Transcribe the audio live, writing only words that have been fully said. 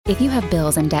If you have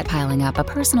bills and debt piling up, a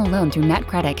personal loan through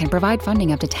NetCredit can provide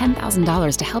funding up to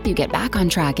 $10,000 to help you get back on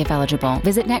track if eligible.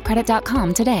 Visit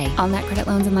netcredit.com today. All NetCredit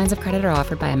loans and lines of credit are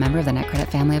offered by a member of the NetCredit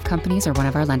family of companies or one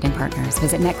of our lending partners.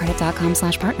 Visit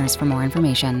netcredit.com/partners for more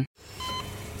information.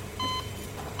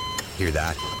 Hear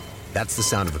that? That's the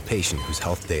sound of a patient whose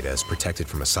health data is protected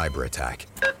from a cyber attack.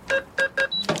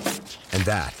 And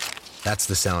that's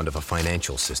the sound of a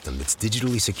financial system that's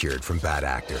digitally secured from bad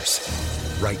actors.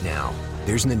 Right now,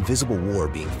 there's an invisible war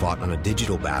being fought on a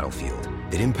digital battlefield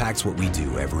that impacts what we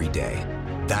do every day.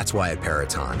 That's why at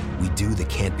Peraton, we do the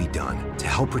can't be done to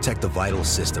help protect the vital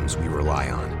systems we rely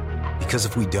on. Because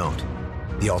if we don't,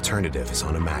 the alternative is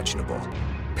unimaginable.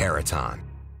 Peraton.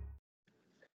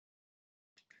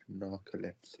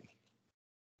 Narcolepsy.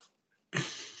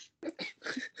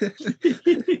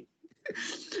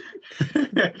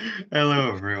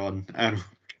 Hello, everyone, and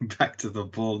welcome back to the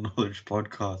Ball Knowledge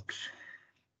Podcast.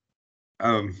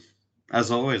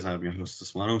 As always, I'm your host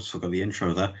this morning. I almost forgot the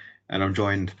intro there, and I'm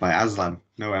joined by Aslan.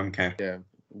 No MK. Yeah,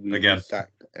 we Again.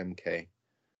 sacked MK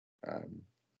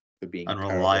for being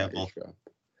Unreliable.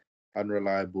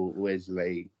 Unreliable, always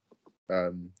late,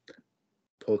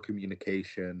 poor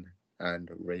communication, and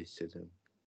racism.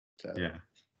 So. Yeah.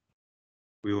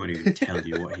 We won't even tell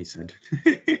you what he said.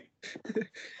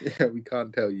 Yeah, we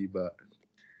can't tell you, but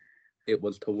it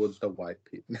was towards the white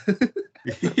people.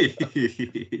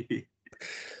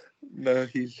 No,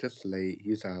 he's just late.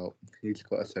 He's out. He's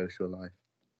got a social life.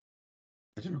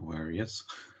 I don't know where he is.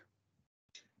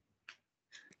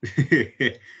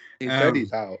 He said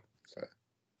he's out. So.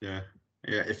 Yeah.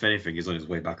 If anything, he's on his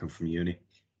way back home from uni.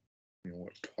 You know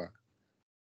what?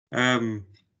 Twat.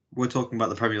 We're talking about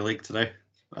the Premier League today,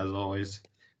 as always.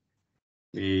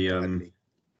 It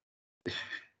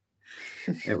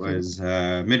was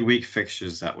midweek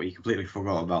fixtures that we completely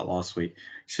forgot about last week.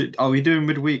 Are we doing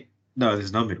midweek? No,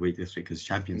 there's no midweek this week because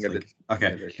Champions League.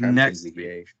 Okay, next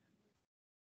week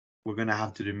we're gonna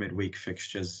have to do midweek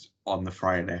fixtures on the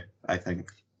Friday, I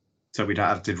think, so we don't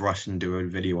have to rush and do a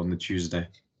video on the Tuesday.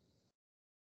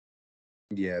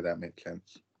 Yeah, that makes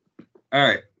sense. All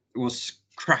right, we'll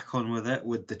crack on with it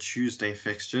with the Tuesday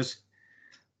fixtures.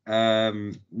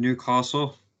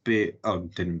 Newcastle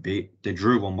didn't beat. They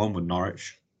drew 1-1 with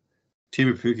Norwich.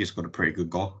 Timu Puki's got a pretty good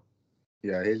goal.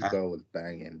 Yeah, his goal was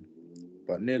banging.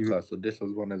 But Newcastle, this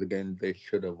was one of the games they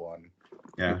should have won.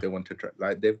 Yeah. If they want to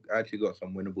try, they've actually got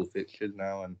some winnable fixtures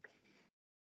now and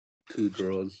 2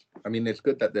 draws. I mean, it's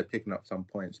good that they're picking up some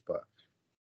points, but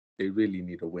they really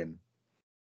need a win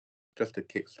just to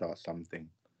kickstart something.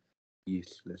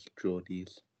 Useless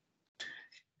Geordies.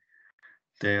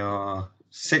 They are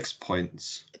 6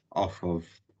 points off of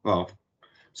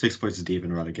 6 points is deep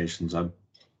in relegation zone.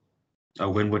 A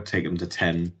win would take them to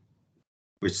 10,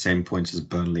 with same points as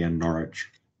Burnley and Norwich.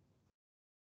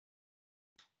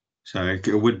 So it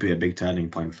would be a big turning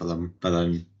point for them, but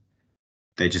then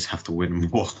they just have to win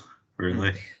more,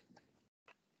 really.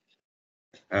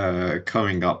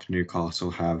 Coming up, Newcastle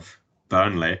have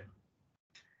Burnley,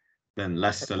 then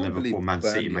Leicester, Liverpool, Man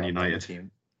City, Man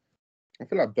United. I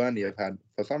feel like Burnley have had,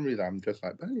 for some reason, I'm just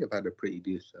like, Burnley have had a pretty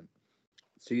decent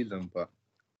season, but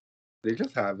they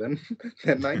just haven't.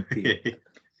 They're 19th.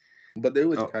 But they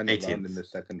always kind of 18th. around in the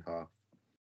second half.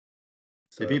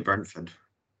 So, They beat Brentford.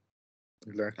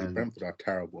 Exactly. Brentford are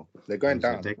terrible. They're going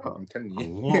down. I'm telling you.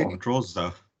 A lot of draws,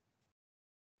 though.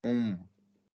 Too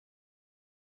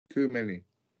many.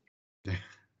 Yeah.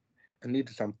 I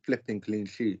needed some flipping clean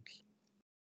sheets.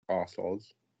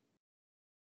 Arseholes.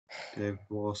 They've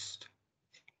lost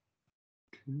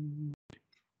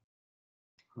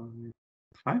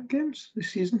 5 games this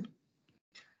season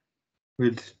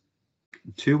with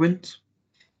 2 wins.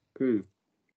 Who?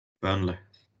 Burnley.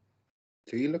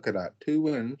 So you look at that. 2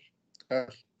 wins.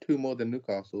 That's 2 more than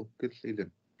Newcastle. Good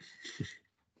season.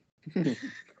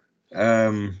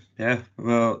 Yeah.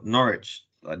 Well, Norwich.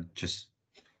 I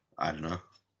don't know.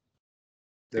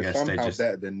 They're somehow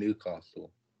better than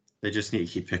Newcastle. They just need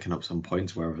to keep picking up some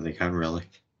points wherever they can, really.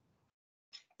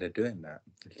 They're doing that.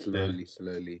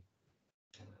 Slowly.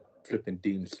 Flipping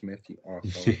Dean Smith, you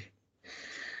arsehole.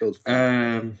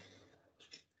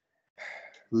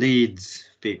 Leeds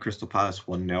beat Crystal Palace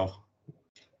 1-0.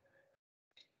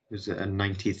 Was it a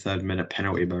 93rd minute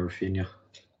penalty by Rafinha?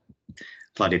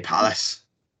 Bloody Palace.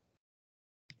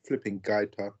 Flipping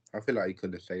Gaita. I feel like he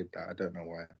could have saved that. I don't know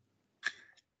why.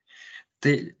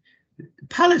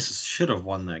 Palace should have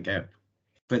won that game,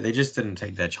 but they just didn't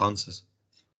take their chances.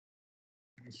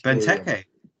 Benteke,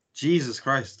 Jesus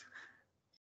Christ.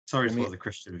 Sorry for the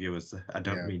Christian viewers. I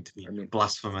don't mean to be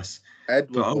blasphemous. But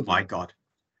oh my God.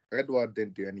 Edward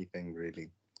didn't do anything really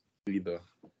either.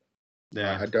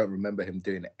 Yeah. I don't remember him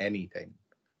doing anything.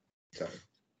 So,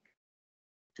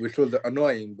 which was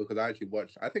annoying because I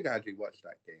think I actually watched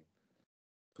that game.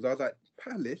 Because I was like,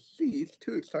 Palace, see, it's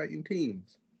two exciting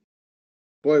teams.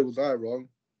 Boy, was I wrong.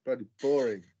 Bloody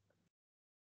boring.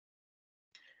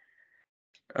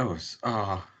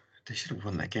 They should have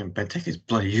won that game. Benteke's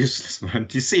bloody useless, man.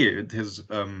 Do you see it? His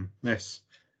miss.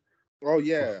 Oh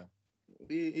yeah,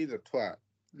 he's a twat.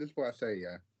 This is what I say.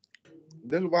 Yeah,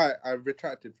 this is why I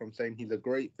retracted from saying he's a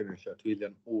great finisher to he's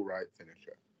an all right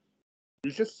finisher.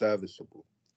 He's just serviceable.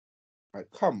 Like,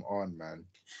 come on, man.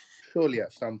 Surely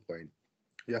at some point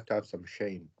you have to have some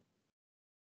shame.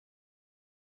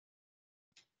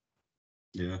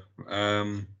 Yeah.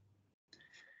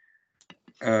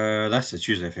 That's the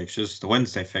Tuesday fixtures. The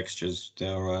Wednesday fixtures,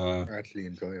 they're actually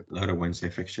enjoyable. A load of Wednesday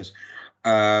fixtures.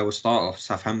 We'll start off.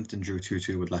 Southampton drew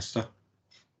 2-2 with Leicester.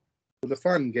 It was a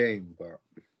fun game, but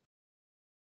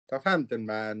Southampton,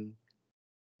 man,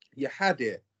 you had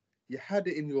it. You had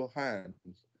it in your hands.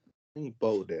 And you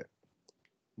bowled it.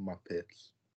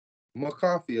 Muppets.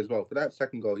 McCarthy as well. For that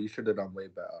second goal, he should have done way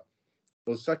better.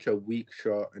 It was such a weak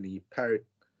shot, and he parried.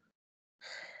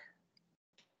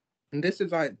 And this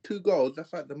is like 2 goals.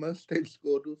 That's like the most they've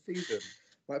scored all season.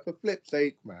 Like, for flip's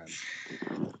sake, man.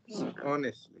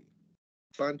 Honestly.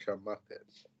 Bunch of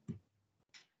Muppets.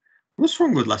 What's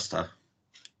wrong with Leicester?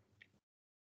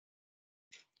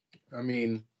 I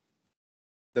mean,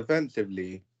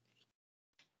 defensively,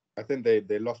 I think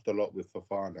they lost a lot with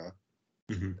Fofana.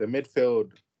 Mm-hmm. The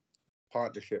midfield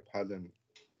partnership hasn't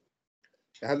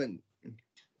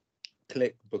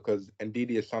clicked because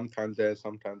Ndidi is sometimes there,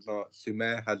 sometimes not.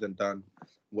 Sumer hasn't done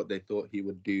what they thought he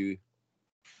would do.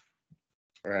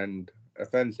 And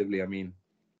offensively, I mean,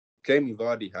 Jamie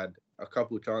Vardy had a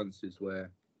couple chances where,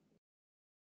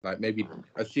 like, maybe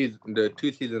the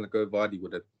 2 seasons ago, Vardy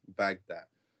would have bagged that.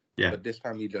 Yeah. But this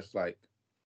time he just, like,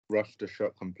 rushed the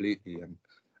shot completely. And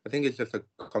I think it's just a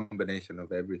combination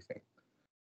of everything.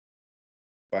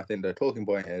 But I think the talking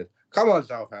point is, come on,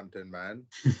 Southampton, man.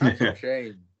 Have some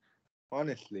shame.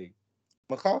 Honestly.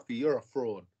 McCarthy, you're a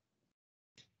fraud.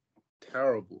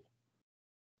 Terrible.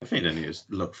 I think they need to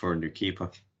look for a new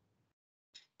keeper.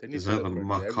 Is that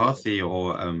McCarthy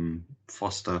or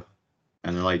Foster?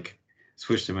 And they like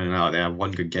switch them in and out. They have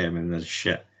one good game and then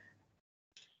shit.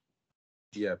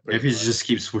 Yeah. Maybe you just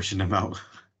keep switching them out.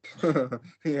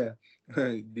 Yeah.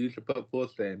 You should put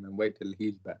Foster in and wait till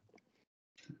he's back.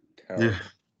 Terrible. Yeah.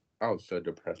 I was so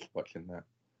depressed watching that.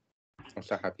 I'm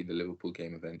so happy the Liverpool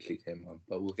game eventually came on,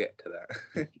 but we'll get to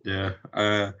that.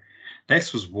 Yeah.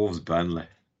 Next was Wolves-Burnley.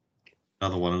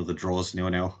 Another one of the draws,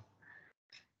 0-0.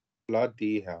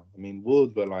 Bloody hell. I mean,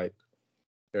 Wolves were like,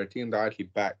 they're a team that I actually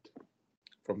backed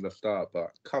from the start,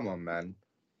 but come on, man.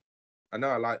 I know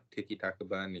I like Tiki-Taka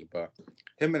Burnley, but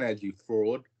Jimenez, you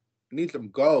fraud. You need some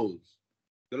goals.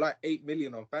 You're like 8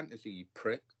 million on fantasy, you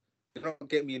prick. You're not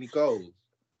getting me any goals.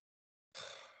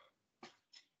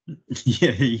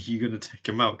 Yeah, you're going to take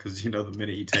him out because, the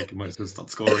minute you take him out, he's going to start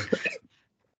scoring.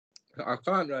 I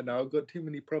can't right now. I've got too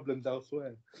many problems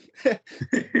elsewhere.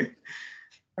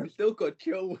 I've still got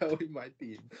Chilwell in my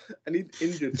team. And he's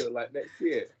injured till, like, next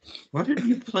year. Why didn't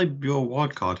you play your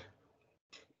wild card?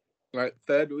 Like,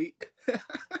 3rd week.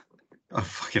 Oh,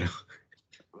 fucking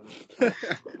hell.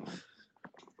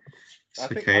 I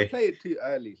think I play it too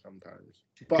early sometimes.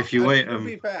 But if you wait, to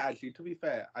be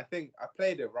fair, I think I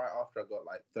played it right after I got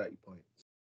like 30 points.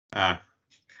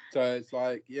 So it's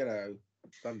like, it's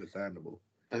understandable.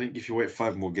 I think if you wait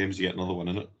 5 more games, you get another one,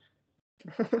 innit?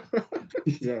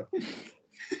 Yeah.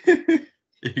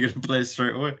 You're gonna play it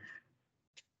straight away.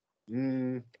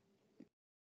 Thing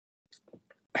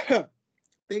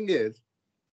is,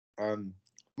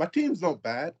 my team's not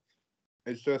bad.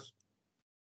 It's just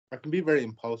I can be very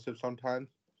impulsive sometimes.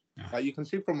 Yeah. Like you can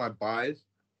see from my buys,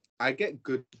 I get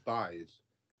good buys.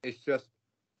 It's just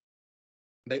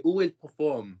they always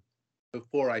perform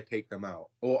before I take them out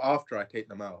or after I take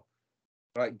them out.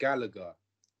 Like Gallagher,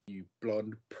 you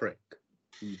blonde prick.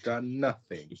 You've done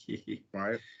nothing,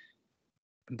 right?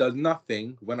 Does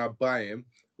nothing when I buy him.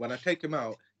 When I take him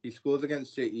out, he scores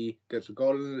against City, gets a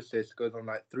goal and an assist, goes on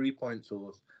like 3 point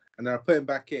source, and then I put him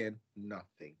back in,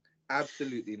 nothing.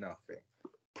 Absolutely nothing.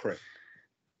 Prick.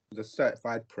 He's a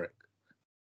certified prick.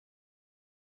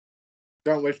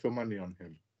 Don't waste your money on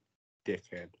him,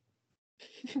 dickhead.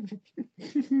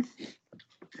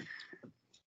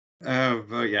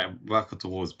 But yeah, welcome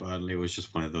towards Burnley. It was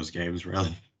just one of those games,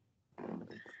 really.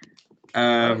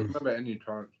 I don't remember any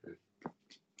chances.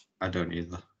 I don't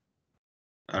either.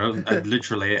 I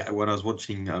literally, when I was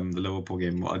watching the Liverpool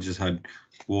game, I just had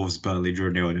Wolves Burnley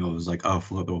drew 0-0. I was like, oh, I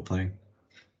forgot they were playing.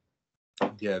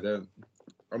 Yeah,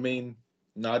 I mean,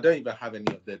 no, I don't even have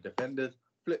any of their defenders.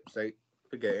 Flip's sake,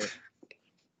 forget it.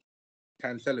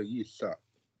 Cancelo, you suck.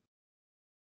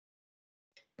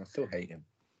 I still hate him.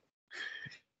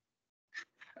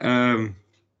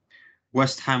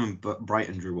 West Ham and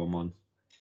Brighton drew 1-1.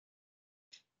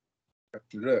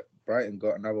 Look, Brighton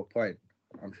got another point.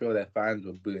 I'm sure their fans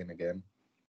were booing again.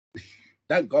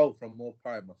 That goal from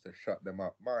Maupay must have shut them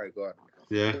up. My God.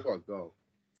 Yeah. What a goal.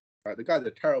 Like, the guy's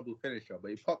a terrible finisher,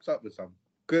 but he pops up with some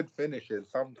good finishes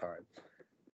sometimes.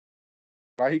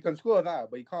 Like, he can score that,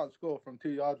 but he can't score from 2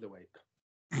 yards away.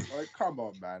 Like, come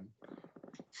on, man.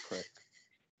 Prick.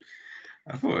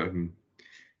 I thought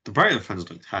the Brighton fans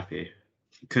looked happy.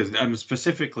 Because I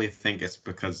specifically think it's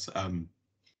because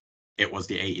it was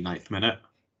the 89th minute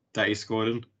that he scored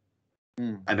in.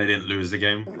 And they didn't lose the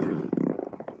game.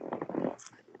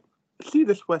 See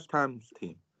this West Ham's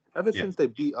team. Ever since they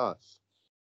beat us,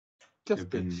 just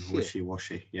been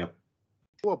wishy-washy. Yep.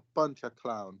 What a bunch of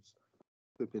clowns.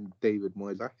 Flipping David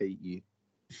Moyes, I hate you,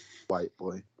 white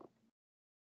boy.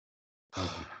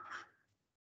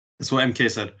 That's what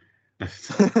MK said.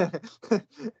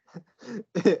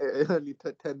 It only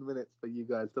took 10 minutes for you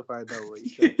guys to find out what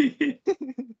he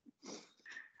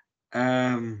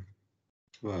said.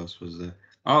 What else was there?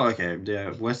 Oh, okay.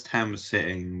 Yeah, West Ham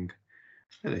sitting.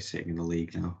 Where are they sitting in the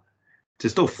league now?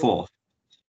 They're still 4th.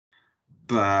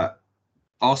 But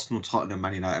Arsenal, Tottenham,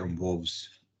 Man United, and Wolves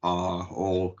are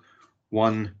all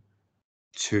 1,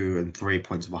 2, and 3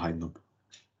 points behind them.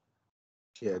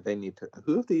 Yeah, they need to.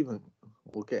 Who have they even?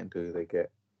 We'll get into who they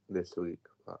get this week.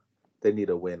 But they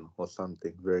need a win or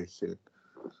something very soon.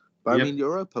 But I mean,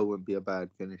 Europa wouldn't be a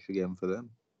bad finish again for them.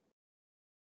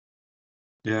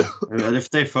 Yeah, and if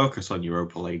they focus on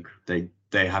Europa League, they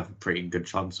have a pretty good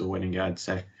chance of winning it, I'd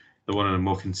say. They're one of the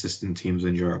more consistent teams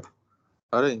in Europe.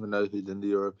 I don't even know who's in the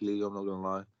Europa League, I'm not going to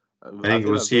lie. I think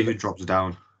we'll see who drops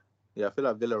down. Yeah, I feel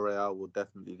like Villarreal will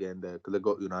definitely get in there because they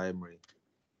got Unai Emery.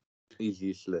 He's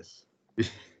useless. We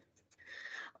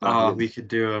could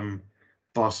do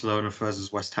Barcelona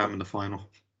versus West Ham in the final.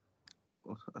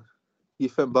 You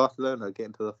think Barcelona get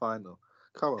into the final?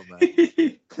 Come on, man.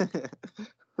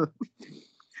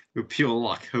 With pure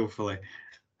luck, hopefully.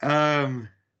 We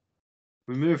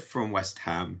moved from West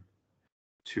Ham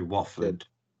to Watford.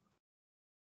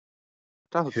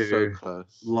 That was so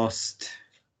close. Lost.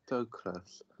 So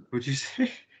close. What'd you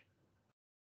say?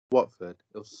 Watford.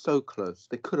 It was so close.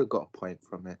 They could have got a point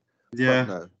from it. Yeah.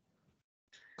 But no.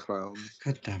 Clowns.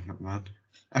 God damn it, man.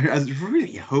 I was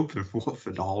really hoping for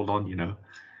Watford to hold on, you know.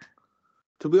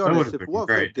 To be honest, if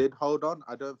Watford did hold on,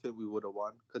 I don't think we would have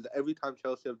won. Because every time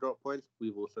Chelsea have dropped points,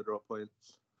 we've also dropped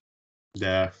points.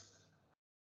 Yeah.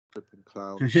 Flipping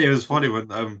clowns. It was funny when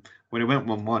it went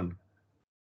 1-1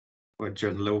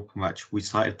 during the Liverpool match, we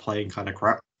started playing kind of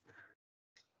crap.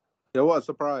 Yeah, what a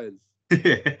surprise.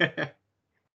 They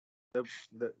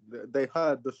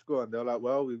heard the score and they're like,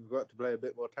 well, we've got to play a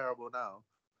bit more terrible now.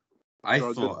 I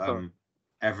thought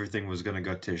everything was going to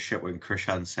go to shit when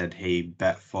Krishan said he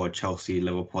bet for Chelsea,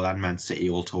 Liverpool and Man City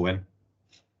all to win.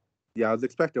 Yeah, I was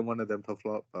expecting one of them to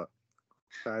flop, but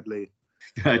sadly...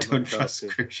 I don't trust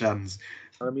Krishan's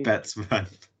bets, man.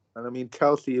 And I mean,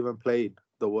 Chelsea even played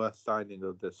the worst signing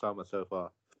of the summer so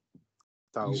far.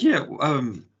 Yeah,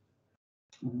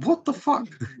 what the fuck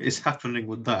is happening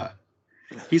with that?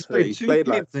 He's played 2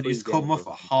 games and he's come off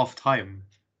at half time.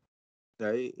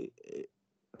 Yeah,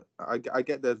 I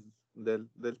get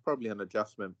there's probably an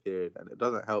adjustment period, and it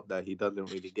doesn't help that he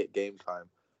doesn't really get game time.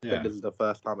 Yeah. I think this is the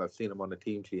first time I've seen him on a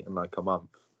team sheet in like a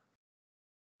month.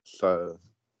 So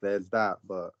there's that,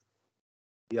 but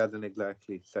he hasn't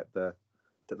exactly set the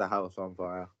house on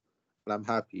fire. And I'm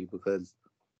happy because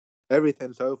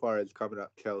everything so far is coming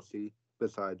up Chelsea,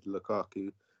 besides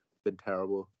Lukaku. Been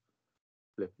terrible.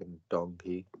 Flipping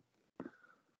donkey.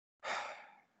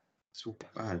 So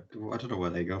I don't know where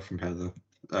they go from here,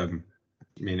 though.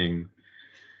 Meaning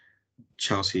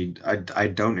Chelsea, I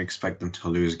don't expect them to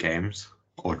lose games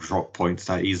or drop points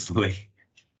that easily.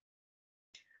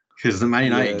 Because the Man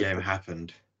United game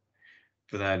happened.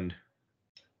 But then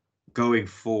going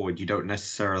forward, you don't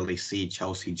necessarily see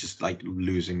Chelsea just like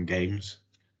losing games.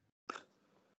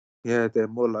 Yeah, they're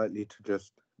more likely to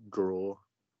just draw.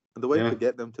 And the way to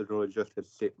get them to draw is just to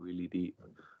sit really deep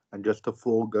and just to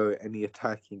forego any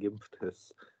attacking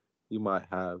impetus you might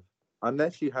have.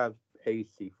 Unless you have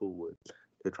pacey forwards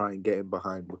to try and get in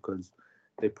behind, because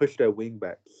they push their wing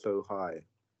backs so high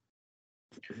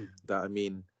that, I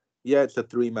mean, yeah, it's a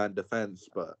 3-man defense,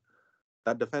 but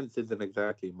that defense isn't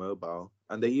exactly mobile.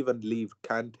 And they even leave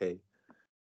Kante.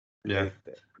 Yeah.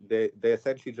 They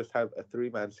essentially just have a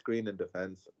 3-man screen in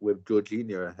defense with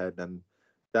Jorginho ahead, and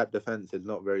that defense is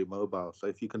not very mobile. So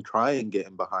if you can try and get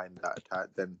in behind that attack,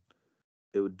 then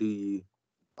it would do you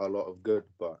a lot of good.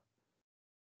 But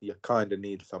you kind of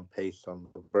need some pace on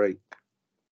the break.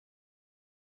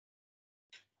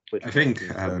 Which I think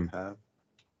don't have.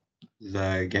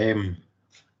 the game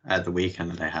at the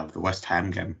weekend that they have, the West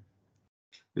Ham game,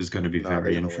 is going to be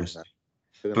very interesting.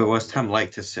 But West Ham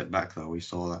like to sit back, though. We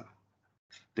saw that.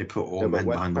 They put all men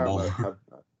behind the ball.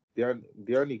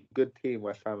 The only good team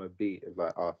West Ham have beat is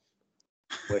like us.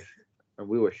 And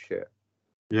we were shit.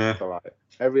 Yeah. So like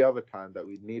every other time that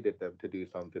we needed them to do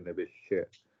something a bit shit.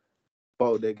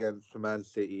 Voted against Man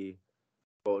City,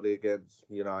 voted against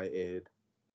United.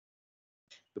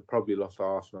 They probably lost to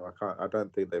Arsenal. I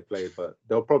don't think they played, but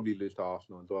they'll probably lose to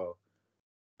Arsenal as well.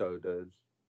 So does.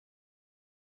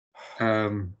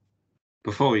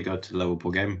 Before we go to the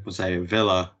Liverpool game, we'll say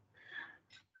Villa.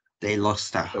 They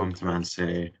lost at home to Man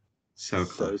City. So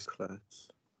close.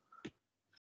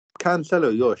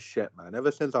 Cancelo, you're shit, man.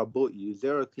 Ever since I bought you,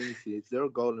 0 clean sheets, 0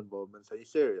 goal involvements. Are you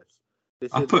serious?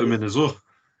 I put him in as well.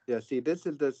 Yeah, see, this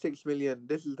is the 6 million.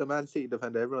 This is the Man City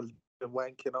defender everyone's been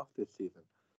wanking off this season.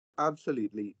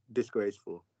 Absolutely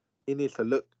disgraceful. He needs to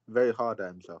look very hard at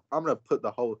himself. I'm gonna put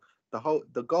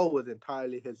the goal was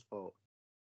entirely his fault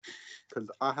because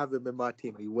I have him in my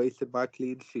team. He wasted my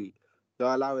clean sheet. They're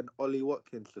allowing Ollie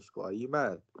Watkins to score. Are you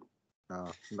mad?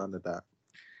 No, none of that.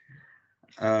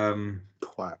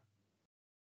 Twat.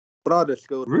 Brother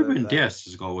skilled. Ruben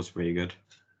Dias's goal was pretty good.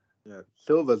 Yeah,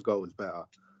 Silva's goal was better.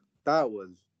 That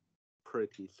was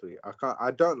pretty sweet.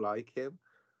 I don't like him.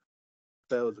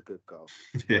 That was a good goal.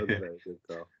 That was a very good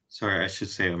goal. Sorry, I should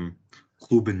say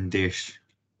Ruben Dias.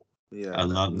 Yeah, I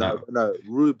learned that. No,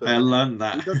 Ruben. I learned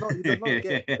that. He does not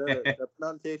get the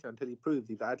pronunciation until he proves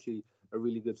he's actually a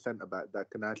really good centre back that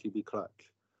can actually be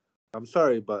clutch. I'm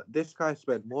sorry, but this guy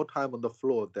spent more time on the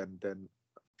floor than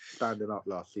standing up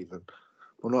last season.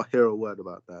 We'll not hear a word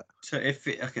about that. So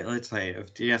let's say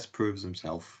if Diaz proves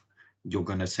himself, you're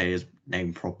gonna say his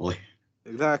name properly.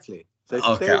 Exactly. So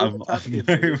okay, I'm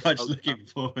very much looking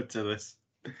forward to this.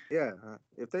 Yeah,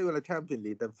 if they win a Champions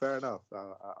League, then fair enough.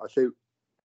 I'll say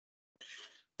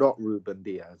not Ruben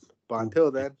Diaz, but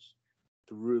until then,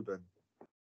 to Ruben.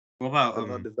 What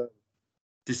about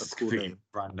this is completely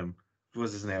random. What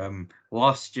was his name?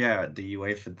 Last year at the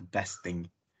UEFA the best thing,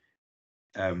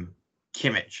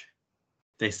 Kimmich.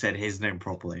 They said his name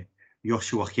properly,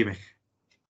 Joshua Kimmich.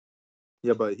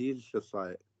 Yeah, but he's just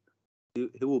like he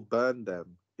will burn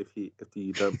them if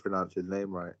you don't pronounce his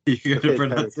name right. You're gonna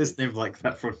pronounce his name like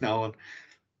that from now on.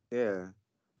 Yeah,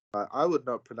 I would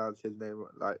not pronounce his name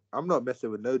like. I'm not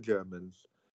messing with no Germans.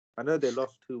 I know they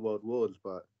lost 2 world wars,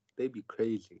 but they'd be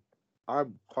crazy.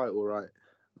 I'm quite alright.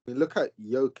 I mean, look at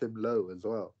Joachim Low as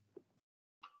well.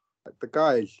 Like, the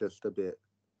guy is just a bit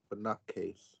of a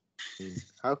nutcase. I mean,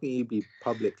 how can you be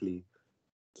publicly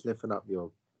sniffing up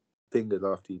your fingers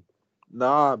after you?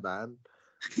 Nah, man.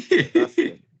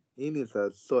 Disgusting. He needs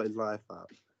to sort his life out.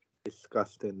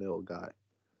 Disgusting little guy.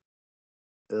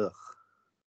 Ugh.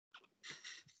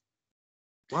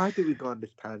 Why did we go on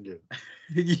this tangent?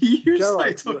 You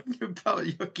started talking about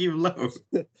Joachim Low.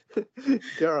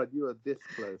 Gerard, you were this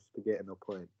close to getting a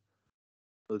point.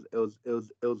 It was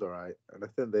alright, and I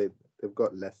think they've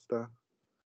got Leicester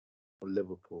or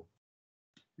Liverpool.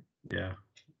 Yeah.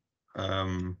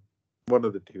 One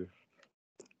of the two.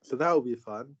 So that will be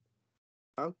fun.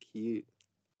 How cute.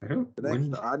 I know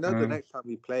the next time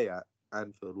we play at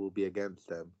Anfield will be against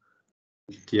them.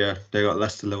 Yeah, they got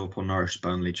Leicester, Liverpool, Norwich,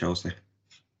 Burnley, Chelsea.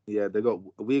 Yeah,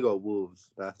 we got Wolves.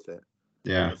 That's it.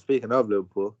 Yeah. Speaking of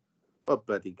Liverpool, what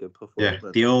bloody good performance.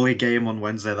 Yeah, the only game on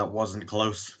Wednesday that wasn't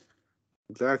close.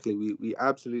 Exactly. We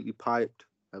absolutely piped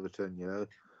Everton, you know.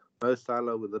 Mo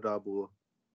Salah with a double.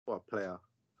 What a player.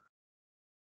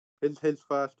 His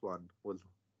first one was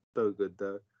so good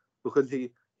though. Because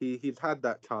he's had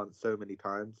that chance so many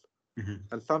times. Mm-hmm.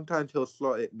 And sometimes he'll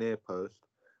slot it near post.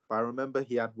 But I remember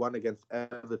he had one against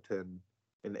Everton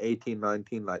in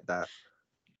 18-19 like that.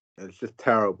 And it's just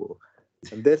terrible.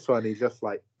 And this one, he just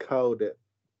like curled it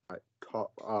like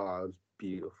top. It was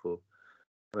beautiful.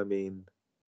 I mean,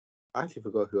 I actually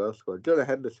forgot who else scored. Jonah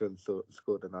Henderson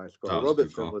scored a nice goal.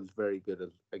 Robertson was very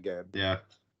good again. Yeah.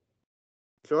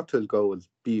 Jota's goal was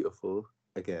beautiful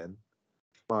again.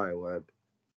 My word.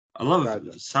 I love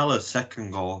Salah's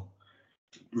second goal.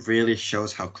 Really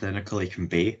shows how clinical he can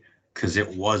be because it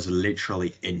was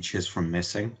literally inches from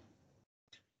missing.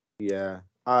 Yeah.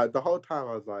 The whole time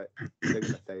I was like, they're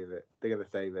gonna save it. They're gonna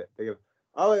save it.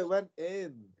 Oh, it went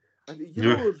in. And you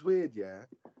know what was weird, yeah?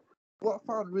 What I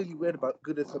found really weird about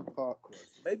Goodison Park was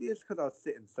maybe it's because I was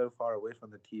sitting so far away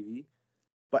from the TV,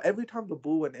 But every time the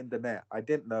ball went in the net, I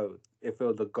didn't know if it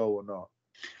was a goal or not.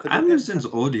 Anderson's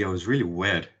audio is really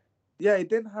weird. Yeah, it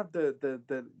didn't have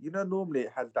the normally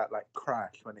it has that like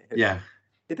crash when it hits. Yeah.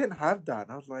 It didn't have that.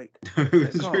 And I was like, it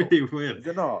was really weird. Is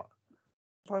it not?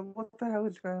 Like, what the hell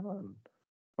is going on?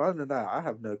 But other than that, I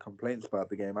have no complaints about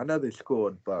the game. I know they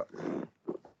scored, but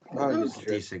it was a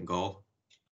decent goal.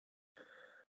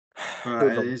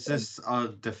 But it's just our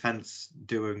defense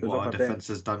doing what our defense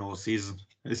has done all season.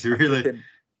 Is he really?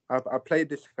 I played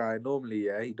this guy normally.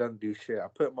 Yeah, he doesn't do shit. I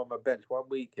put him on my bench 1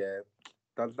 week. Yeah,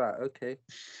 does that? Okay.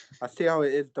 I see how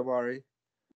it is, Damari.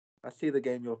 I see the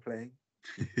game you're playing.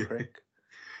 Prick.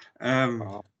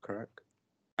 Correct.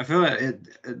 I feel like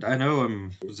I know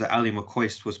was it Ali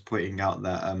McCoist was pointing out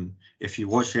that if you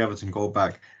watch the Everton goal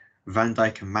back, Van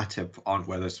Dijk and Matip aren't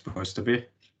where they're supposed to be.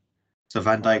 So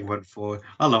Van Dijk went for.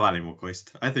 I love Ali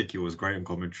McCoist. I think he was great in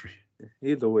commentary.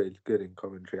 He's always good in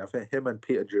commentary. I think him and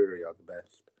Peter Drury are the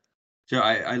best. So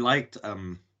I liked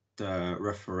the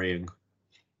refereeing.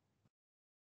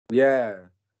 Yeah.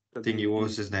 I think what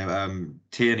was his name?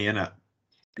 Tierney, innit?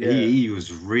 Yeah. He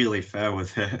was really fair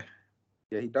with it.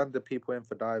 Yeah, he done the people in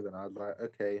for diving. I was like,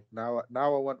 okay, now I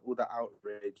want all the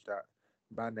outrage that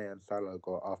Mane and Salah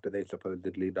got after they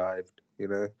supposedly dived. You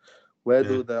know, where's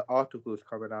all the articles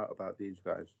coming out about these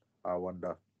guys? I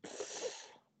wonder.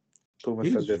 It's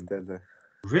almost as if there's a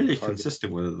really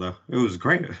consistent with it though. It was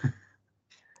great.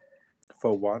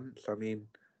 For once, I mean,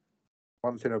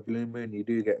 once in a blue moon, you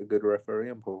do get a good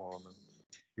refereeing performance.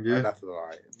 Yeah, and that's a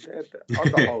lie.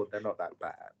 On the whole, they're not that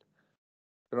bad.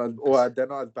 They're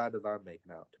not as bad as I'm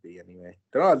making out to be, anyway.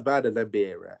 They're not as bad as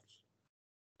NBA refs.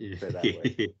 Yeah. Say that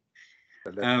way.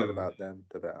 The less said about them,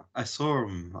 the better. I saw a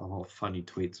lot of funny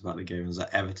tweets about the game. It was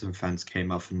that Everton fans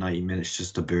came out for 90 minutes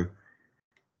just to boo.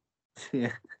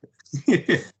 Yeah.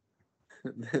 Do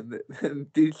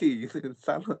you see?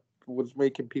 Salah was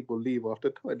making people leave after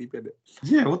 20 minutes.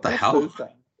 Yeah, what the hell? So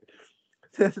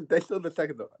sad. They saw the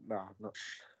second. No, I'm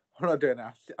not doing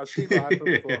that. I've seen what happened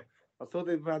before. I saw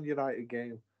the Man United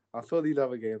game. I saw these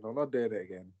other games. I'm not doing it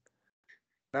again.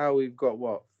 Now we've got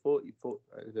what?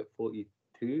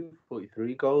 42,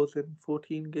 43 goals in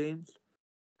 14 games?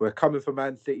 We're coming for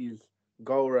Man City's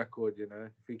goal record, you know.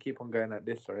 If we keep on going at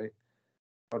this rate.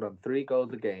 Hold on, 3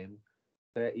 goals a game,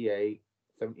 38,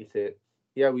 76.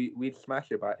 Yeah, we'd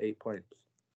smash it by 8 points.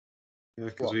 Yeah,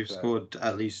 because we've scored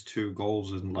at least 2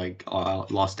 goals in like our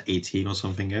last 18 or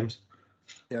something games.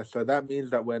 Yeah, so that means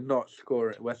that we're not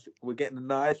scoring. We're getting a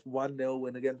nice 1-0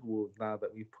 win against Wolves now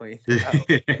that we've pointed out.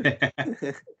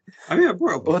 I mean, I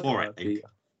brought it before, I think.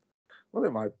 Well, they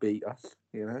might beat us,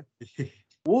 you know.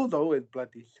 Wolves are always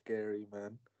bloody scary,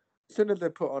 man. As soon as they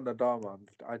put on the Dharma,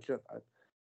 I just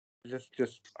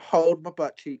hold my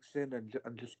butt cheeks in and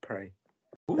just pray.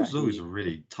 Wolves was always a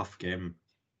really tough game.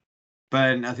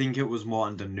 But I think it was more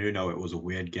under Nuno. It was a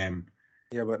weird game.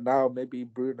 Yeah, but now maybe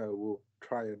Bruno will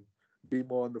try and be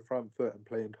more on the front foot and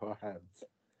play into our hands.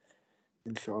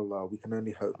 Inshallah, we can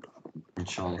only hope.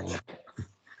 Inshallah.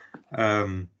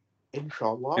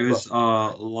 Inshallah. It was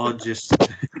our largest.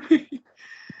 It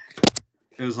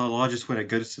was our largest win at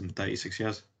Goodison in 36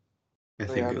 years. I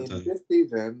think this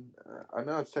season, I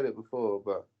know I've said it before,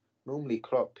 but normally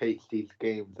Klopp takes these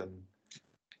games and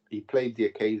he played the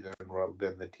occasion rather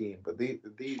than the team. But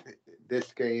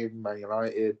this game, Man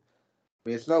United. I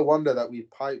mean, it's no wonder that we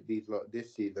piped these lot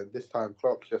this season. This time,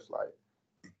 Klopp's just like,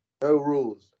 no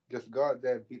rules. Just go out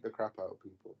there and beat the crap out of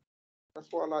people. That's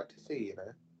what I like to see, you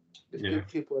know. Just give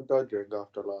people a dodgering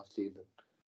after last season.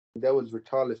 There was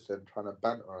Richarlison trying to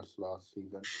banter us last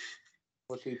season.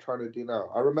 What's he trying to do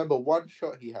now? I remember one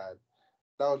shot he had.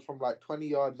 That was from like 20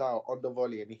 yards out on the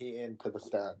volley and he hit into the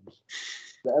stands.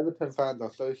 The Everton fans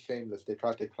are so shameless. They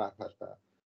try to clap at that.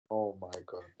 Oh, my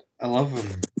God. I love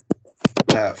him.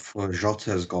 That for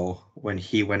Jota's goal, when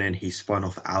he went in, he spun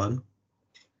off Allen.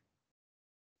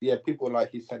 Yeah, people were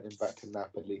like he sent him back to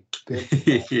Napoli.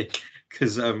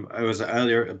 Because it was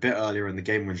a bit earlier in the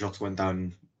game when Jota went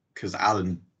down, because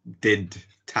Allen did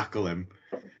tackle him,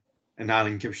 and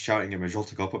Allen kept shouting him, and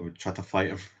Jota got up and tried to fight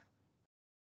him.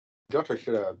 Jota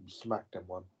should have smacked him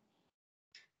one.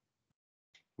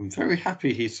 I'm very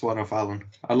happy he swung off Allen.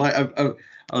 I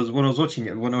was when I was watching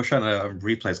it, when I was trying to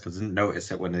replays, because I didn't notice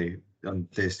it when he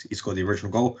scored the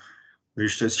original goal. We were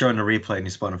just showing a replay and he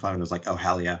spun off Allen. I was like, oh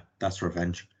hell yeah, that's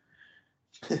revenge.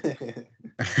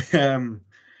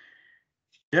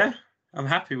 Yeah, I'm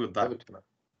happy with that.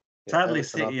 Sadly,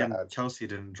 City and Chelsea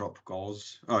didn't drop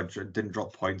goals, or didn't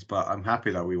drop points, but I'm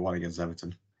happy that we won against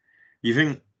Everton. You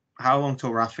think how long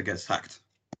till Rafa gets sacked?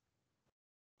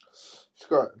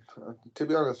 Scott, to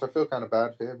be honest, I feel kind of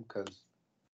bad for him because.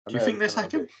 Do you think they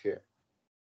sack him?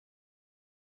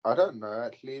 I don't know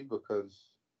actually because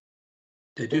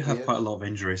they do have quite a lot of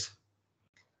injuries.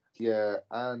 Yeah,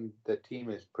 and the team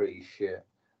is pretty shit,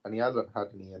 and he hasn't had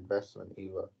any investment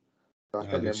either. So I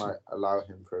think they might allow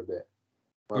him for a bit.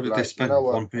 What did they spend?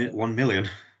 1 million.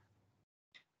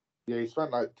 Yeah, he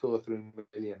spent like 2 or 3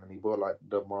 million, and he bought like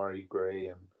Damari Gray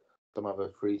and some other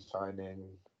free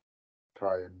signings.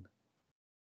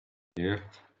 Yeah.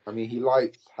 I mean, he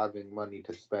likes having money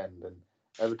to spend, and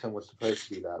Everton was supposed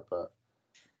to be that, but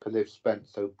because they've spent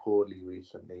so poorly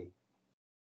recently,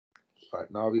 it's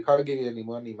like, no, we can't give you any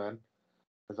money, man.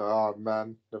 It's like, oh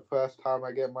man, the first time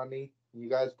I get money, you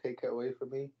guys take it away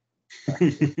from me.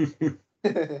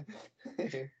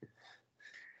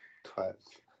 Twats.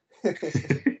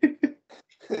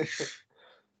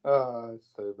 Oh,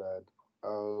 it's so bad.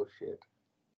 Oh shit.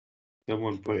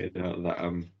 Someone pointed out that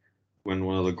when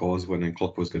one of the goals went and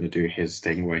Klopp was going to do his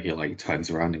thing where he like turns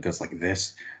around and goes like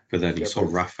this, but then he saw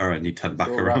Rafa and he turned back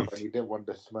around. And he didn't want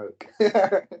the smoke.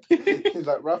 He's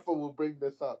like, Rafa will bring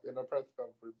this up in a press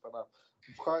conference, and I'm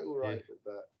quite alright with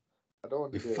that. I don't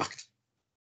want to do it.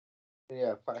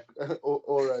 Yeah, fact.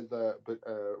 or as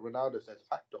Ronaldo says,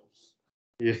 factos.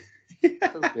 Yeah.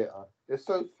 So bitter. It's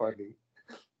so funny.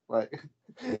 Like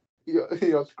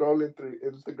you're scrolling through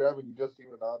Instagram and you just see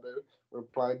Ronaldo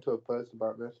replying to a post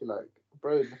about Messi, like,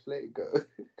 bro, just let it go.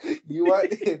 You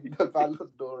weren't in the Ballon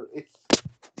d'Or race.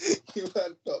 You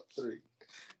weren't top 3.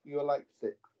 You were like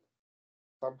 6.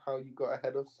 Somehow you got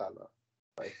ahead of Salah.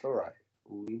 But it's alright.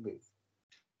 We move.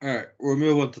 Alright, we'll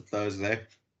move on to Thursday.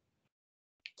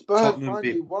 Spurs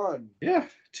finally won. Yeah,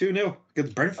 2-0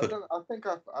 against Brentford. I think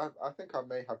I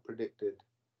may have predicted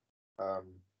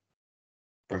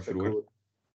Brentford win.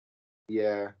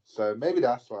 Yeah, so maybe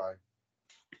that's why.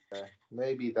 Yeah,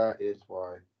 maybe that is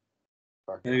why.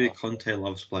 Maybe Conte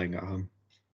loves playing at home.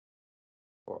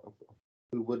 Well,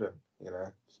 who wouldn't, you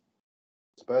know?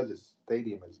 Spurs'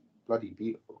 stadium is bloody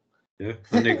beautiful. Yeah,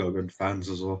 and they got good fans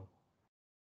as well.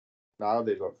 Now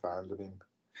they got fans.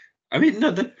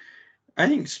 No, I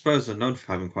think Spurs are known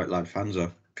for having quite loud fans,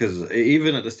 though. Because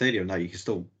even at the stadium now, you can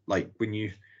still, like, when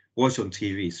you watch on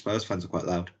TV, Spurs fans are quite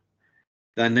loud.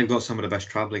 Then they've got some of the best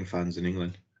travelling fans in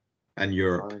England and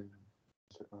Europe.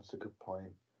 That's a good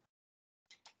point.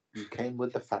 You came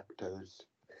with the factors.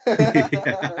 I'm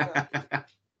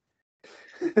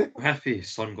happy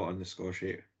Son got on the score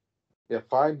sheet. Yeah,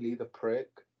 finally, the prick.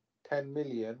 10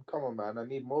 million. Come on, man. I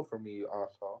need more from you,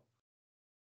 arsehole.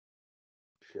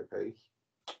 Shit face.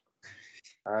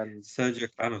 And Sergio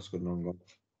Canos got an goal.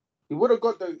 He would have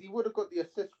got the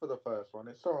assist for the first one.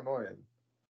 It's so annoying.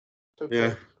 So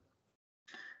yeah.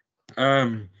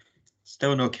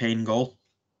 Still no Kane goal.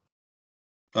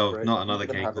 Oh, right. Not another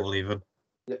Kane goal even.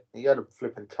 Yeah, he had a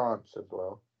flipping chance as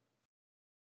well.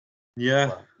 Yeah.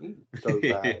 Wow, he's so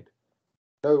bad.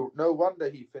 No wonder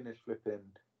he finished flipping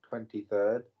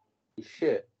 23rd. He's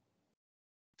shit.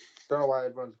 Don't know why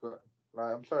everyone's got,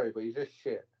 like, I'm sorry, but he's just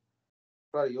shit.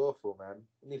 Bloody awful, man.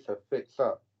 He needs to fix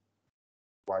up.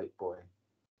 White boy.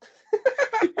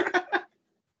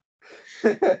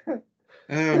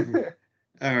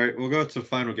 All right, we'll go to the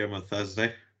final game on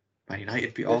Thursday. Man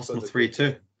United beat Arsenal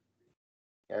 3-2.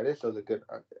 Yeah, this was a good.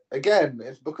 Again,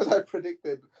 it's because I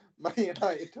predicted Man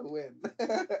United to win.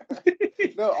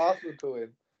 No, Arsenal to win.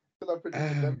 Because I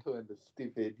predicted them to win, the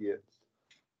stupid idiots.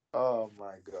 Oh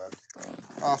my god.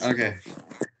 Arsenal. Okay.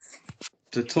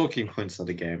 The talking points of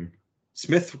the game.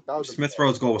 Smith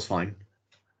Rowe's goal was fine.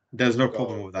 There's no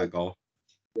problem with that goal.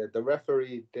 Yeah, the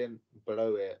referee didn't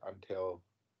blow it until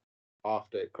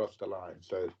after it crossed the line.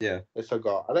 So yeah, it's a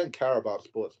goal. I don't care about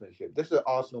sportsmanship. This is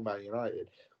Arsenal Man United.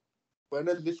 When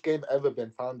has this game ever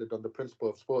been founded on the principle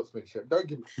of sportsmanship? Don't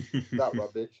give that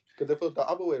rubbish. Because if it was the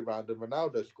other way around and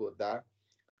Ronaldo scored that,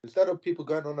 instead of people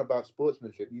going on about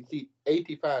sportsmanship, you see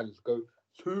 80 fans go,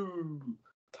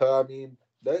 I mean,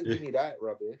 don't give me that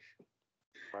rubbish.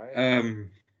 Right?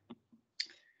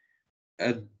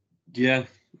 Yeah,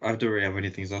 I don't really have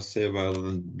anything else to say about other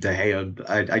than De Gea.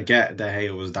 I get De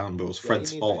Gea was down, but it was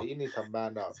Fred's fault. He needs to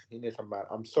man up.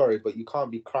 I'm sorry, but you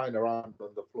can't be crying around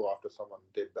on the floor after someone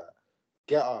did that.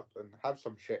 Get up and have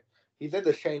some shit. He's in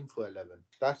the shameful 11.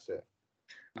 That's it.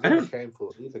 I don't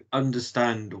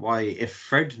understand why, if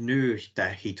Fred knew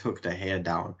that he took De Gea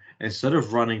down, instead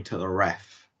of running to the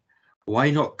ref, why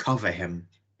not cover him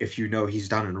if you know he's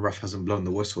down and the ref hasn't blown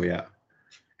the whistle yet?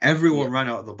 Everyone ran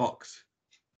out of the box.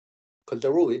 Because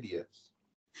they're all idiots.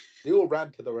 They all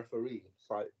ran to the referee. It's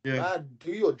like, man,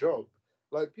 do your job.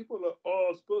 Like, people are like,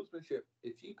 oh, sportsmanship.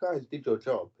 If you guys did your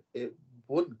job, it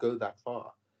wouldn't go that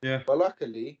far. Yeah. But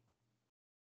luckily,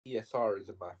 ESR is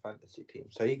in my fantasy team,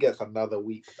 so he gets another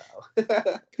week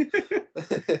now.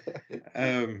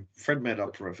 Fred made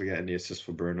up for it for getting the assist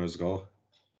for Bruno's goal.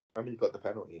 And he got the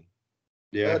penalty.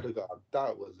 Yeah.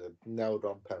 That was a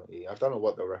nailed-on penalty. I don't know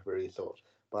what the referee thought,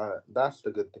 but that's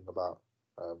the good thing about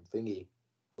thingy.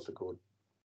 What's it called?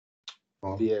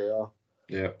 Oh. VAR.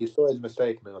 Yeah. He saw his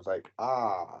mistake and he was like,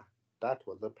 that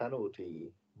was a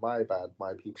penalty. My bad,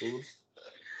 my peoples.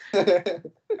 I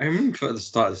remember at the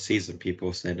start of the season,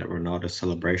 people saying that Ronaldo's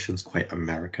celebration's quite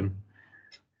American.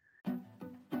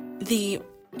 The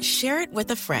share it with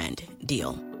a friend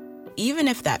deal. Even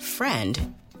if that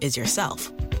friend is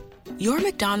yourself. Your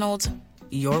McDonald's,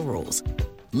 your rules.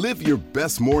 Live your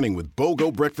best morning with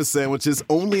BOGO breakfast sandwiches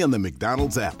only on the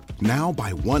McDonald's app. Now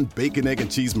buy one bacon, egg, and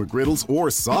cheese McGriddles or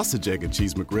sausage, egg, and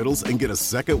cheese McGriddles and get a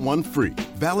second one free.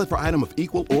 Valid for item of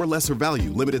equal or lesser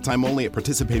value. Limited time only at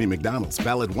participating McDonald's.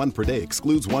 Valid one per day.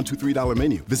 Excludes $1, $2, $3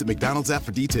 menu. Visit McDonald's app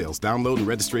for details. Download and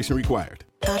registration required.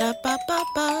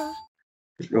 Ba-da-ba-ba-ba.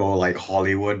 Or like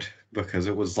Hollywood, because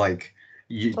it was like,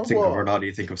 you think of Ronaldo,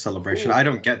 you think of celebration. I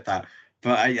don't get that.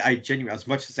 But I genuinely, as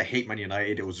much as I hate Man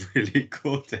United, it was really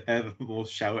cool to have them all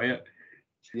shout it.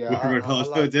 Yeah,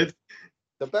 Ronaldo did.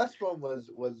 The best one was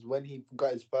when he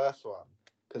got his first one.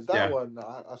 Because that one,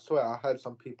 I swear, I heard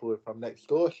some people from next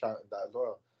door shouting that as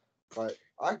well. Like,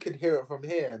 I could hear it from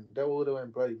here, and they're all the way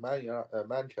in bloody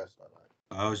Manchester. Like.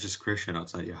 I was just Christian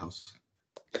outside your house.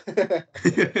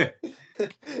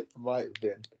 Might have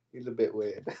been. He's a bit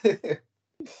weird.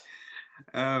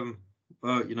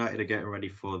 Well, United are getting ready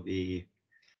for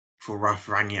Ralf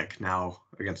Rangnick now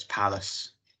against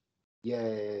Palace.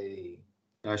 Yay!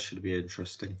 That should be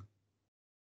interesting.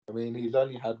 I mean, he's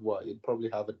only had what? He'd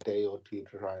probably have a day or two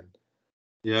to try and.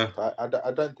 Yeah.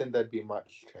 I don't think there'd be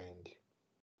much change.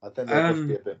 I think there'd just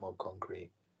be a bit more concrete.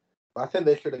 I think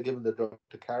they should have given the job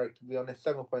to Carrick, to be honest.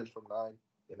 7 points from 9.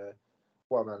 You know,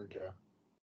 what a manager.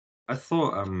 I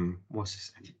thought, what's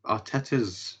his name?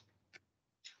 Arteta's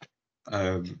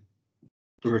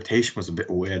rotation was a bit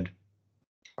weird.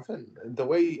 I think the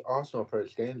way Arsenal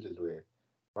approach games is weird.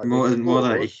 Like more than.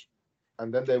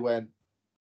 And then they went,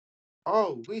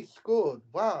 "Oh, we scored!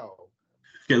 Wow!"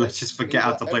 Yeah, let's just forget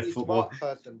how to play football.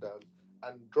 Smart person does,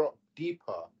 and drop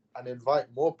deeper and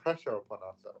invite more pressure upon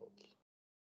ourselves.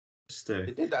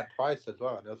 They did that twice as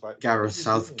well, and it was like Gareth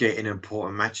Southgate in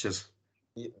important matches.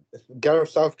 Yeah. Gareth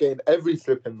Southgate in every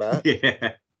flipping match.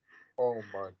 Yeah. Oh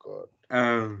my god.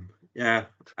 Yeah,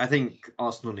 I think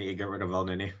Arsenal need to get rid of El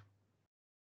Nini.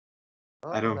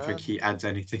 I don't think he adds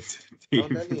anything to the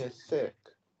team. El Nini is sick.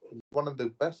 He's one of the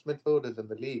best midfielders in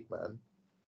the league, man.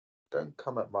 Don't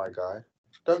come at my guy.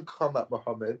 Don't come at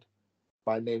Mohammed,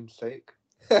 my namesake.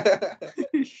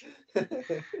 He's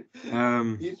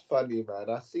funny, man.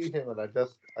 I see him and I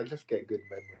just get good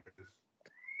memories.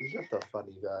 He's just a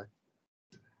funny guy.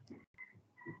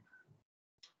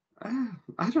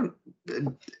 I don't.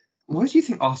 What do you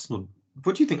think Arsenal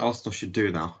should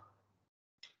do now?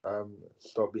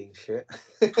 Stop being shit.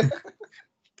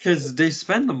 Because they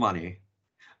spend the money,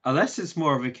 unless it's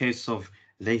more of a case of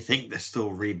they think they're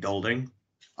still rebuilding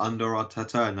under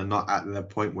Arteta and they're not at the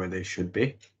point where they should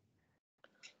be.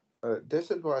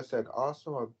 This is what I said.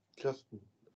 Arsenal are just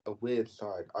a weird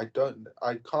side. I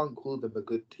can't call them a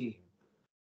good team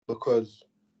because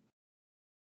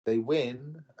they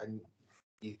win and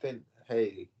you think,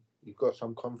 hey, you've got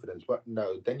some confidence, but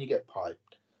no, then you get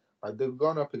piped. Like they've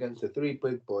gone up against the 3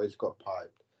 big boys, got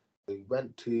piped. They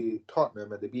went to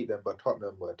Tottenham and they beat them, but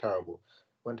Tottenham were terrible.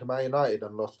 Went to Man United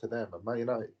and lost to them, and Man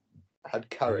United had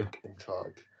Carrick in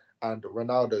charge. And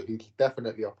Ronaldo, who's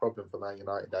definitely a problem for Man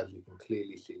United, as you can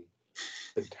clearly see.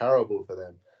 Been terrible for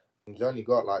them. He's only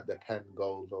got like the 10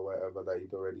 goals or whatever that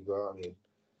he's already got. I mean,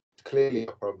 it's clearly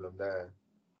a problem there.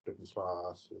 Looking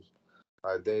smart asses.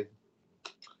 Like, they're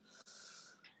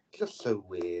just so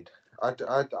weird. I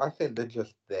think they're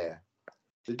just there.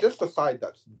 They're just a side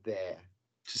that's there.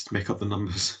 Just make up the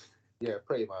numbers. Yeah,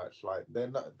 pretty much. Like they're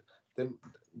not.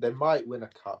 They might win a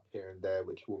cup here and there,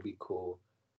 which will be cool.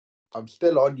 I'm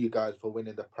still on you guys for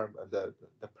winning the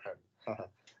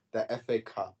FA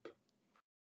Cup.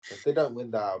 If they don't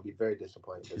win that, I'll be very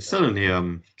disappointed. It's still in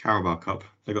the Carabao Cup.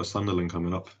 They got Sunderland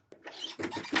coming up. Do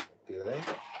they?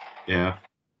 Yeah.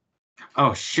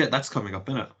 Oh shit, that's coming up,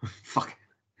 isn't it? Fuck.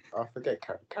 I forget.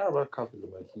 Carabao Cup is the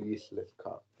most useless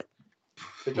cup.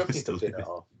 They just need to bin it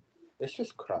off. It's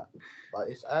just crap. Like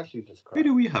it's actually just crap. Who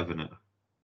do we have in it?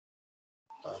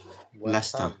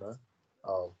 Leicester. Ham, no?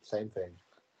 Oh, same thing.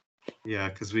 Yeah,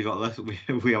 because we got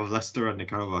we have Leicester in the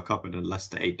Carabao Cup and then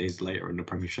Leicester 8 days later in the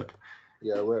Premiership.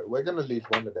 Yeah, we're gonna lose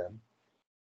one of them.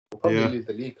 We'll probably lose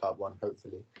the League Cup one,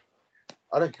 hopefully.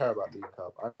 I don't care about League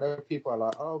Cup. I know people are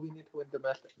like, oh, we need to win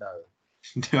domestic. No.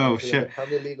 No, shit. The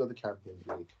Premier League or the Champions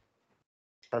League?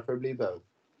 Preferably both.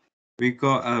 We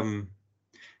got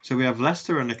so we have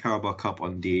Leicester in the Carabao Cup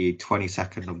on the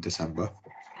 22nd of December.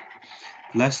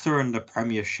 Leicester in the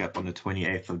Premiership on the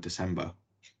 28th of December.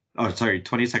 Oh, sorry,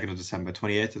 22nd of December,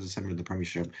 28th of December in the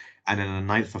Premiership, and then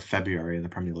the 9th of February in the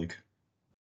Premier League.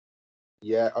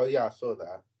 Yeah, oh yeah, I saw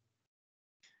that.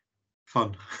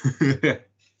 Fun.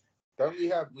 Don't we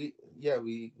have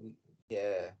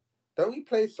Don't we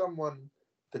play someone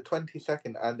the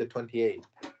 22nd and the 28th?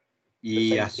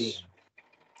 Yes.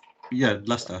 Yeah,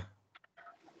 Leicester.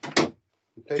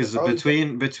 Because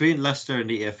between Leicester and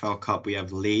the EFL Cup, we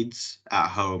have Leeds at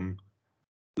home,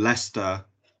 Leicester,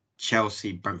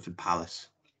 Chelsea, Brentford, Palace.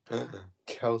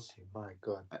 Chelsea, my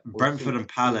God. Brentford and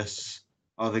Palace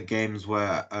are the games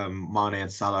where Mane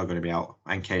and Salah are going to be out,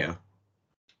 and Keita.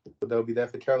 But they'll be there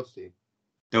for Chelsea.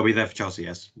 They'll be there for Chelsea,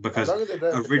 yes. Because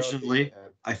originally,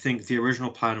 Chelsea, I think the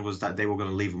original plan was that they were going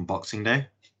to leave on Boxing Day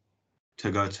to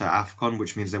go to AFCON,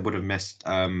 which means they would have missed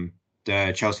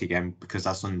the Chelsea game because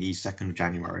that's on the 2nd of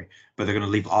January. But they're going to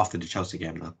leave after the Chelsea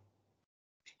game now.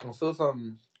 I saw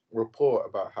some report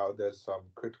about how there's some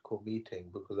critical meeting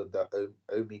because of the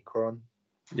Omicron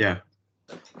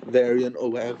variant or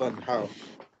whatever, and how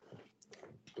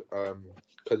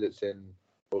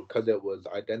because it was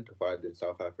identified in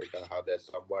South Africa, how there's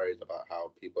some worries about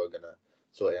how people are gonna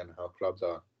sort it and how clubs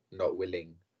are not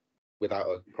willing, without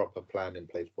a proper plan in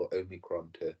place for Omicron,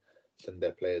 to send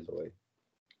their players away.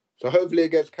 So hopefully it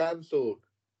gets cancelled.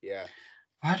 Yeah.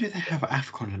 Why do they have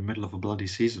AFCON in the middle of a bloody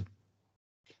season?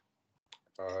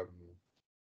 I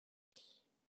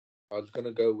was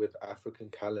gonna go with African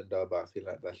calendar, but I feel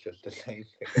like that's just the same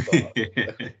thing.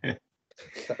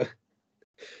 So,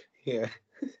 yeah.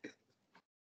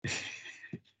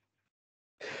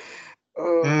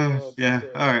 Yeah.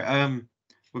 All right.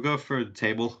 We'll go through the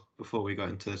table before we go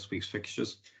into this week's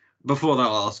fixtures. Before that,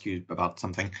 I'll ask you about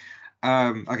something.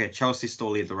 Okay, Chelsea still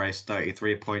lead the race,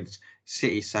 33 points.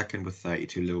 City second with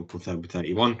 32. Liverpool third with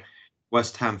 31.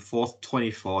 West Ham fourth,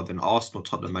 24. Then Arsenal,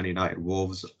 Tottenham, Man United,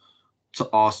 Wolves. To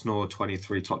Arsenal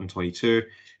 23, Tottenham 22.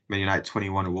 Man United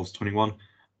 21 and Wolves 21.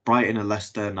 Brighton and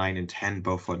Leicester 9 and 10,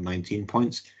 both on 19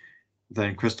 points.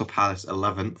 Then Crystal Palace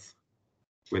 11th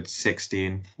with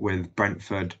 16, with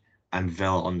Brentford and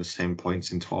Villa on the same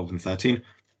points in 12 and 13.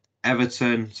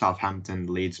 Everton, Southampton,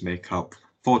 Leeds make up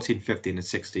 14, 15 and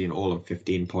 16, all on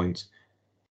 15 points.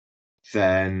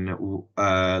 Then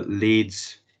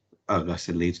Leeds,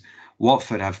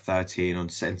 Watford have 13 on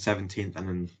 17th, and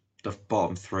then the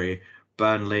bottom three,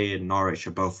 Burnley and Norwich,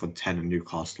 are both on 10 and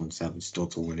Newcastle on 7, still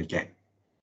to win again.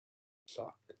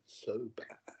 Suck so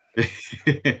bad.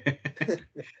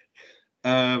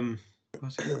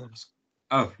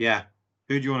 Oh yeah,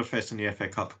 who do you want to face in the FA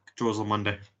Cup? Draws on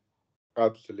Monday.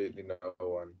 Absolutely no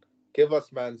one. Give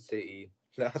us Man City.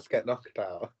 Let us get knocked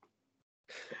out.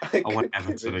 I want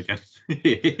Everton again.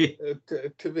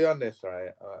 To be honest,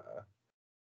 right?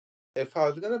 If I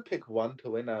was gonna pick one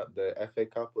to win out the FA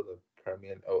Cup or the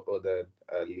Premier or the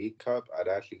League Cup, I'd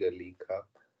actually go League Cup.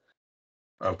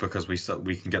 Oh, because we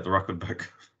can get the record back.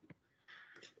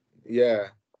 Yeah,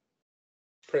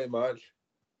 pretty much.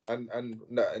 And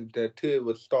the two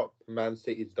would stop Man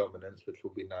City's dominance, which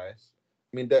will be nice.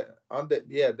 I mean, they're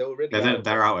already out.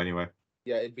 They're out anyway.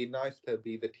 Yeah, it'd be nice to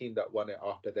be the team that won it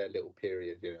after their little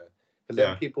period, you know. Because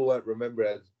then people won't remember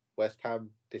as West Ham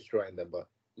destroying them, but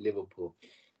Liverpool.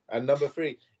 And number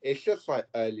 3, it's just like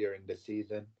earlier in the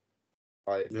season.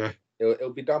 Like,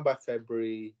 it'll be done by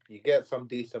February. You get some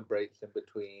decent breaks in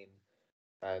between,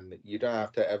 and you don't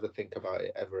have to ever think about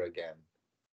it ever again.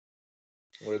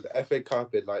 Whereas the FA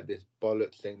Cup is like this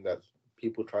bollocks thing that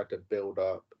people try to build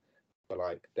up for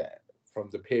like that from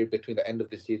the period between the end of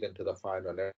the season to the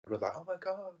final. And everyone's like, oh my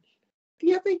gosh,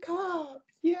 the FA Cup,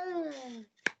 yeah.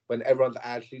 When everyone's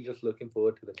actually just looking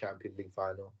forward to the Champions League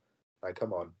final. Like,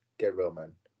 come on, get real,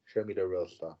 man. Show me the real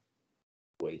stuff.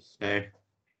 Waste. Hey,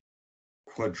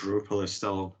 quadruple is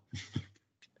still.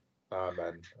 Nah,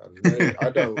 man. I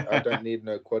don't need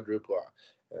no quadruple.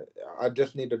 I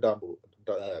just need a double.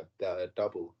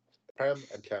 Double. Prem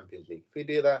and Champions League. If we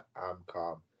do that, I'm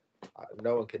calm.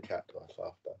 No one can chat to us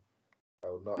after. I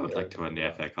would like to win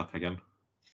the FA Cup again.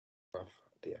 Oh,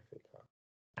 the FA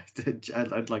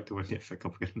Cup. I'd like to win the FA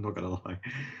Cup again. I'm not gonna lie.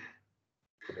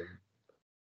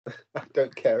 I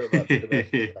don't care about the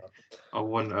domestic cup. I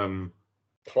want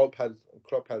Klopp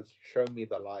has shown me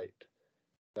the light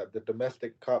that the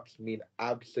domestic cups mean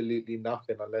absolutely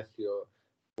nothing unless you're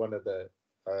one of the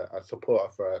a supporter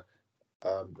for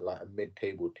like a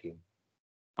mid-table team.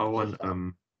 I want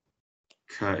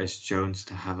Curtis Jones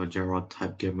to have a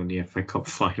Gerrard-type game in the FA Cup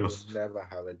finals. We'll never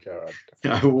have a Gerrard.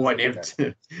 I want him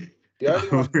to. The only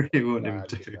one, I really want him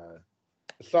to. No.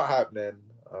 It's not happening,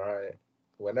 all right?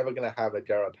 We're never going to have a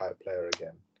Gerrard-type player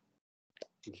again.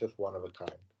 He's just one of a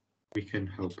kind. We can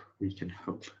hope.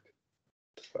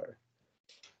 So.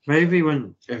 Maybe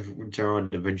if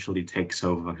Gerrard eventually takes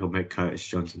over, he'll make Curtis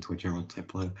Jones into a Gerrard-type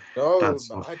player. No, I'm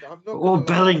not. Or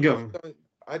Bellingham.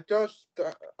 I just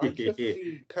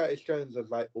see Curtis Jones as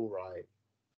like all right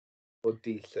or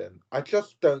decent. I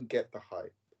just don't get the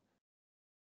hype.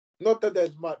 Not that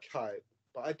there's much hype,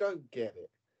 but I don't get it.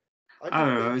 I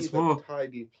don't know. It's more a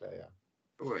tidy player.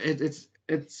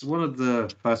 It's one of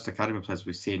the first academy players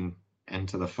we've seen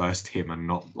enter the first team and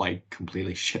not like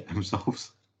completely shit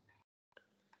themselves.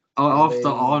 After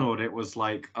Arnold, it was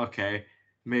like, okay,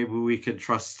 maybe we can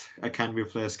trust academy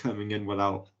players coming in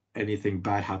without anything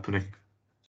bad happening.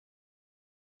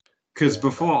 Because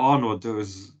before Arnold, there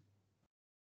was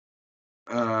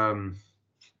not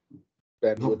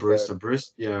Brewster.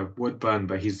 Woodburn,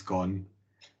 but he's gone.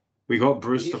 We got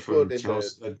Brewster from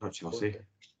Chelsea, not Chelsea.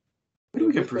 Where did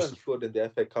we get Brewster? Scored in the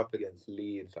FA Cup against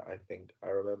Leeds, I think. I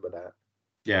remember that.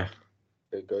 Yeah.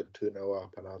 They go 2-0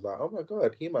 up, and I was like, oh my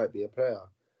god, he might be a player.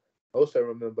 I also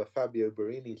remember Fabio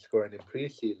Borini scoring in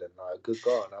pre-season, like a good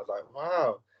goal, and I was like,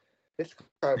 wow, this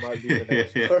guy might be the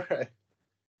next scorer.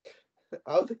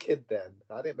 I was a kid then.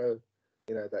 I didn't know,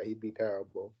 that he'd be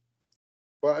terrible.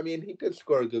 But I mean, he did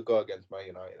score a good goal against Man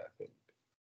United, I think,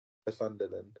 for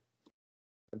Sunderland.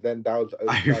 And then that was.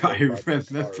 I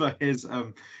remember his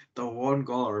the one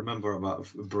goal I remember about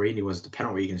Borini was the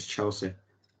penalty against Chelsea.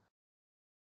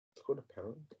 Scored a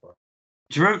penalty.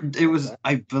 Do you remember? It was,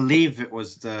 I believe, it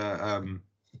was the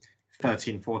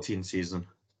 13-14 season.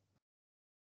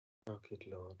 Oh, good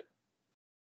lord.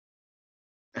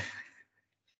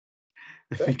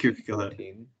 I think you've got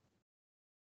it.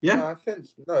 Yeah, no, I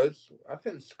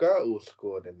think Skirtle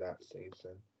scored in that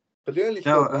season, but they only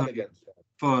scored one against them.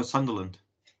 For Sunderland,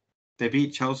 they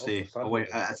beat Chelsea away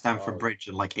at Stamford Bridge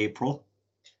in like April,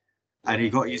 and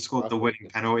he scored the winning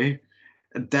penalty.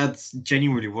 And that's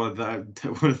genuinely one of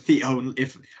the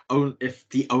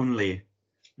only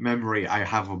memory I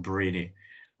have of Borini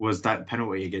was that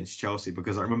penalty against Chelsea,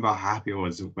 because I remember how happy I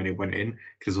was when it went in,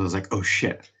 because I was like, oh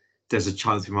shit, there's a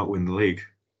chance we might win the league.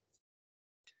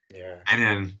 Yeah. And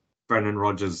then Brendan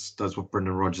Rodgers does what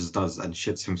Brendan Rodgers does and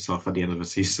shits himself at the end of the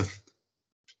season.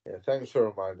 Yeah, thanks for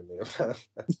reminding me of that.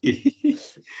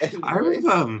 I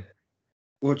remember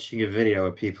watching a video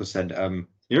where people said,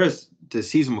 the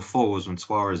season before was when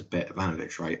Suarez bit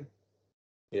Ivanovic, right?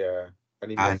 Yeah.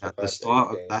 And at the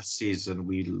start of that season,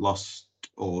 we lost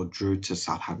or drew to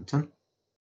Southampton,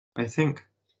 I think.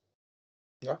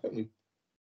 I think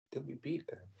we beat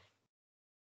them.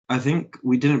 I think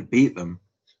we didn't beat them,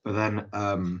 but then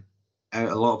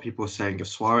a lot of people were saying if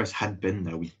Suarez had been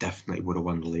there, we definitely would have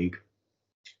won the league.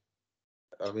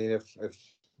 I mean, if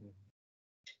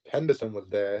Henderson was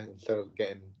there instead of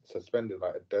getting suspended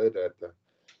like a Doda at the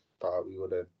start,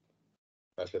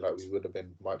 I feel like we would have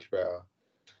been much better.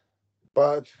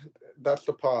 But that's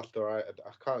the past, all right?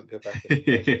 I can't go back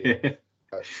into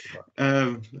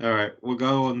all right, we'll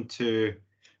go on to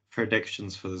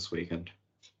predictions for this weekend.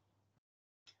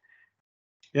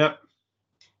 Yep.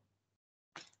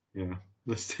 Yeah.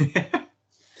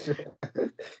 Don't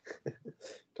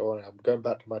worry, I'm going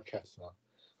back to my chest now.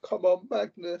 Come on,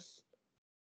 Magnus.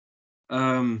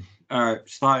 All right,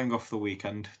 starting off the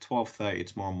weekend, 12:30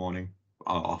 tomorrow morning,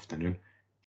 afternoon.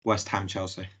 West Ham,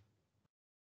 Chelsea.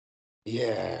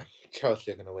 Yeah,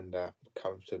 Chelsea are going to win that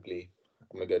comfortably.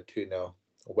 I'm going to go 2-0.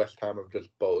 West Ham have just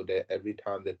bottled it every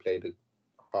time they played a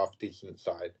half-decent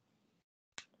side,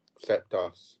 except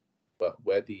us. But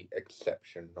we're the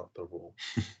exception, not the rule.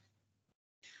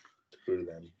 Screw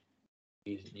them.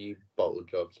 You bottle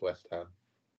jobs, West Ham.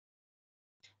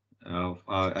 Oh,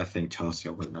 I think Chelsea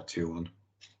will win that 2-1.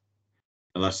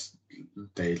 Unless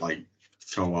they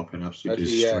show up and absolutely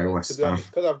destroy West Ham.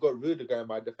 Because I've got Rudiger in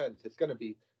my defence, it's going to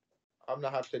be. I'm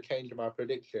going to have to change my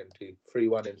prediction to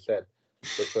 3-1 instead,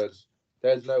 because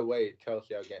there's no way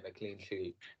Chelsea are getting a clean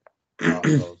sheet.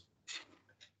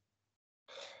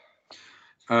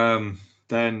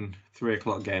 Then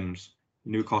 3:00 games,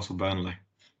 Newcastle, Burnley.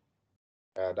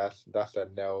 Yeah, that's a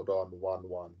nailed on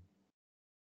 1-1.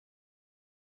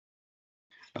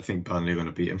 I think Burnley are going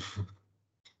to beat him.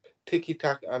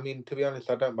 Tiki-taka. I mean, to be honest,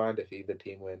 I don't mind if either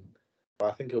team win, but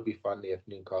I think it'll be funny if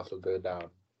Newcastle go down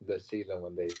this season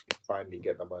when they finally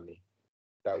get the money.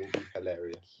 That would be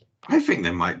hilarious. I think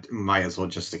they might as well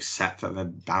just accept that they're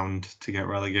bound to get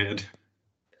relegated.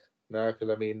 No, because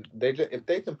I mean, if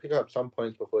they can pick up some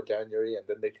points before January and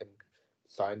then they can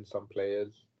sign some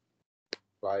players.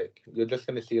 Like, you're just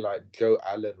going to see, like, Joe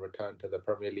Allen return to the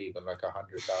Premier League on, like,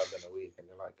 100,000 a week. And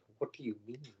you're like, what do you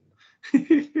mean?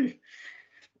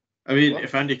 I mean,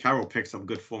 if Andy Carroll picks up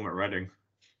good form at Reading,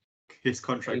 his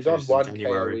contract finishes in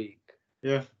January. A week.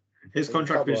 Yeah. His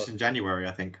contract finishes in January,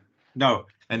 I think. No,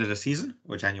 end of the season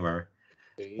or January?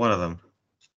 One of them.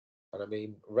 And I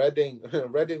mean, Reading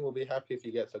will be happy if he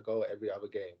gets a goal every other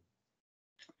game.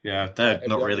 Yeah, they're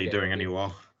not really doing any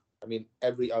well. I mean,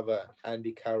 every other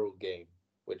Andy Carroll game,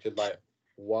 which is like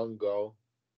one goal,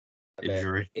 and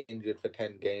injury, then injured for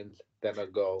 10 games, then a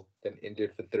goal, then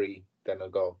injured for 3, then a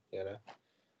goal, you know?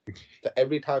 So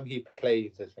every time he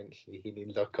plays, essentially, he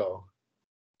needs a goal.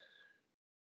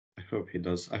 I hope he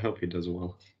does. I hope he does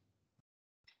well.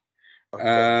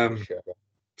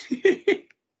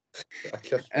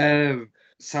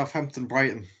 Southampton,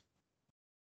 Brighton.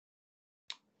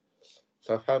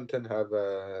 Southampton have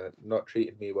not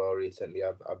treated me well recently.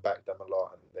 I've backed them a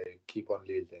lot, and they keep on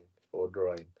losing or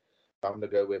drawing. So I'm gonna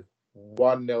go with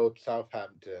 1-0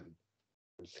 Southampton.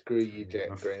 Screw you,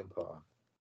 Graham Park.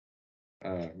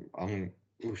 Oh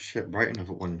shit! Brighton have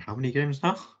won how many games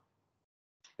now?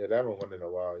 Yeah, they haven't won in a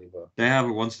while either. They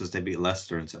haven't won since they beat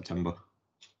Leicester in September.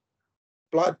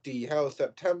 Bloody hell!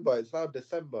 September. It's now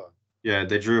December. Yeah,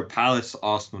 they drew Palace,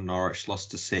 Arsenal, Norwich, lost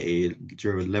to City,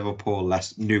 drew Liverpool,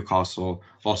 Newcastle,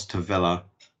 lost to Villa,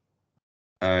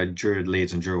 drew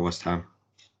Leeds and drew West Ham.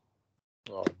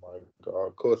 Oh my god!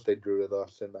 Of course they drew with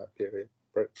us in that period.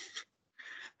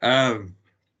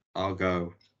 I'll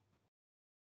go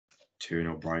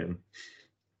 2-0 Brighton.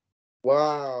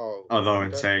 Wow. Although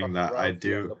in saying that, I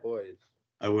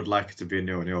would like it to be a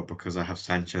 0-0 because I have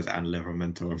Sanchez and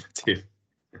Livramento on my team.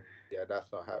 Yeah,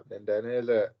 that's not happening then, is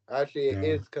it? Actually, it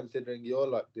is, considering your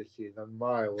luck this season.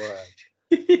 My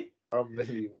word.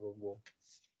 Unbelievable.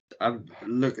 I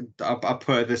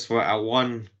put it this way. I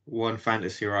won one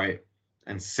fantasy right,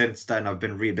 and since then I've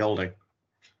been rebuilding.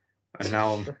 And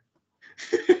now I'm...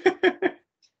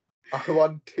 I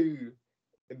won 2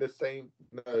 in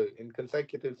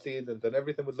consecutive seasons, and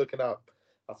everything was looking up.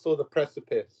 I saw the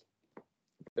precipice.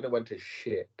 Then it went to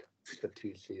shit for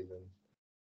 2 seasons.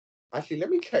 Actually, let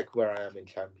me check where I am in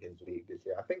Champions League this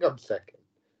year. I think I'm second.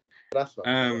 But that's not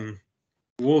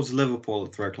Wolves Liverpool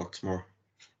at 3:00 tomorrow.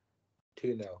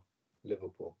 2-0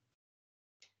 Liverpool.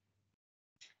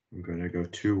 I'm gonna go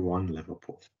 2-1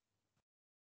 Liverpool.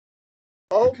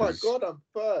 Oh my god, I'm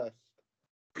first.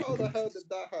 How the hell did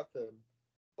that happen?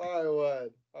 My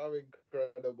word. I'm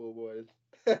incredible, boys.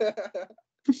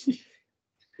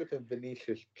 Flipping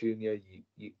Vinicius Jr.,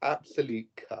 you absolute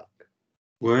cuck.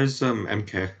 Where's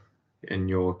MK in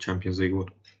your Champions League one?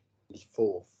 He's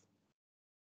 4th.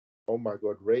 Oh my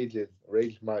god, Rage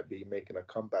might be making a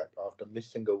comeback after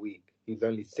missing a week. He's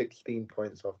only 16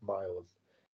 points off Miles.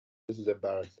 This is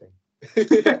embarrassing.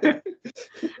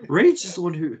 Rage is the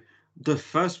one who...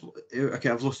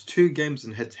 I've lost 2 games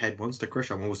in head-to-head. Once to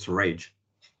Crush, I'm almost to Rage.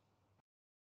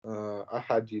 I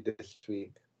had you this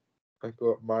week. I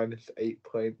got -8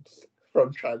 points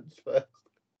from transfers.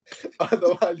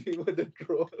 Otherwise, we would have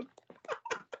drawn.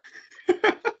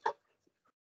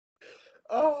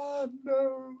 Oh,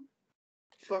 no.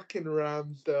 Fucking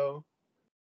Ramsdale.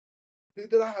 Who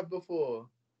did I have before?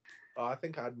 Oh, I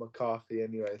think I had McCarthy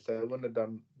anyway, so I wouldn't have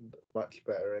done much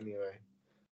better anyway.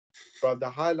 But the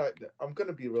highlight, I'm going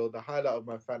to be real, the highlight of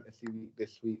my fantasy week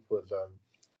this week was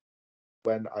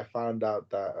when I found out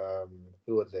that,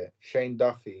 who was it? Shane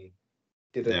Duffy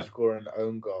didn't score an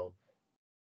own goal.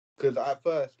 Because at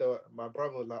first, my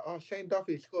brother was like, oh, Shane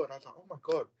Duffy scored. And I was like, oh my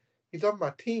God, he's on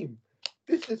my team.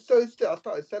 This is so still. I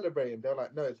started celebrating. They were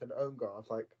like, no, it's an own goal. I was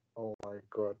like, oh my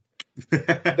God.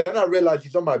 Then I realized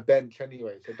he's on my bench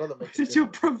anyway, so it doesn't make sense. Did your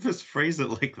brothers phrase it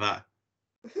like that?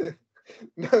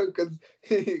 No, because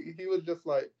he was just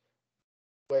like,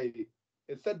 wait,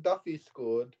 it said Duffy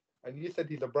scored, and you said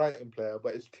he's a Brighton player,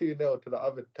 but it's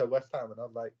 2-0 to West Ham, and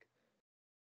I'm like,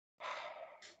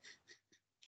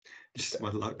 just my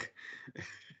luck.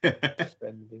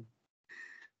 Spending.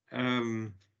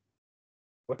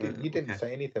 You didn't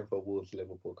say anything for Wolves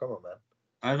Liverpool. Come on, man.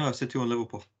 I know. I said 2-1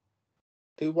 Liverpool.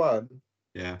 2-1.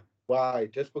 Yeah. Why?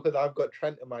 Just because I've got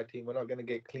Trent in my team, we're not going to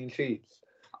get clean sheets.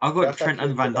 I've got Trent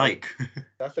and Van Dijk.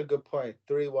 That's a good point.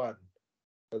 3-1.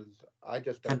 Because I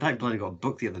just Van Dijk bloody got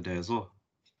booked the other day as well.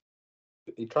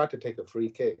 He tried to take a free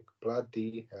kick.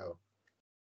 Bloody hell.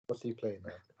 What's he playing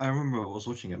now? I remember I was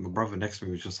watching it. My brother next to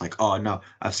me was just like, oh no,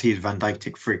 I've seen Van Dijk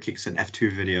take free kicks in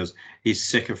F2 videos. He's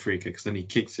sick of free kicks. Then he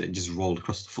kicks it and just rolled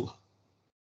across the floor.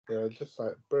 Yeah, just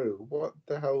like, bro, what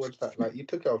the hell was that? Like, you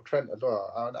took it off Trent as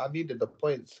well. I needed the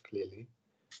points, clearly.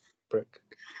 Brick.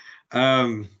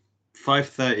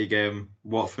 5:30 game.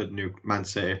 Watford, New Man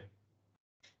City.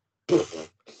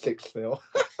 6-0.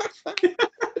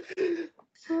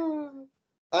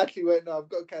 Actually, wait, no, I've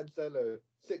got Cancelo.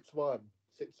 6-1.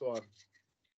 6-1.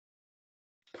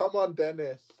 Come on,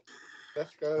 Dennis.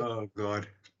 Let's go. Oh God.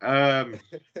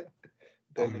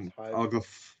 Dennis, I'll go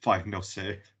 5-0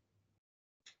 City.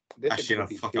 Actually, no,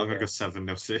 fuck. I'm gonna go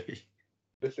 7-0 City.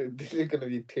 This is gonna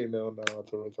be 2-0 now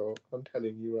as a result. I'm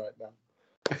telling you right now.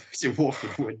 So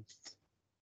Watford win.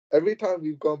 Every time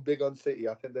we've gone big on City,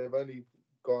 I think they've only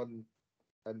gone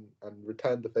and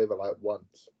returned the favour like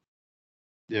once.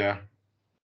 Yeah.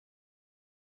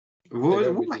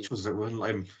 What match was it?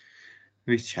 Let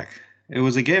me check. It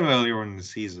was a game earlier in the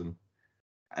season,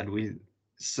 and was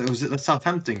it the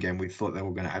Southampton game? We thought they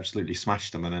were going to absolutely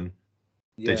smash them, and then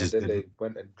they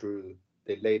went and drew.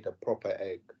 They laid a proper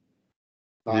egg.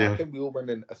 I think we all went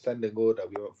in ascending order.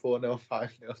 We went 4-0,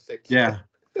 5-0, 6. Yeah.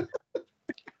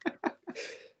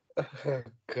 Oh,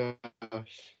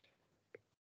 gosh.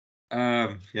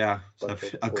 Yeah. So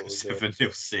I'll go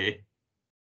 7-0 C.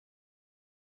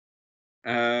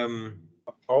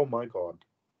 Oh my God.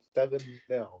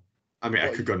 7-0. I mean, I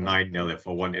could go 9-0 if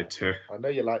I wanted to. I know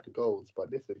you like the goals, but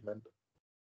this is mental.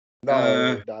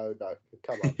 No.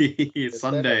 Come on.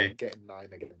 Sunday. Getting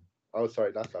 9 again. Oh,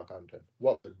 sorry, that's Southampton.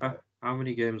 What? How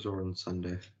many games are on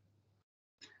Sunday?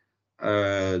 3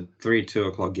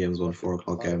 2:00 games, 1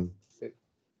 4:00 game, 6.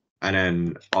 and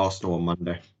then Arsenal on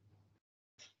Monday.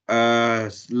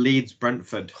 Leeds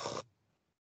Brentford.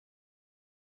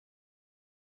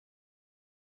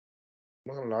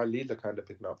 I'm not gonna lie, Leeds are kind of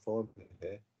picking up form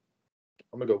here.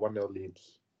 I'm gonna go 1-0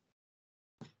 Leeds.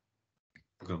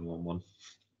 I'm going 1-1.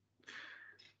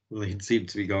 Leeds seem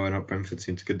to be going up. Brentford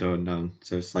seem to go down.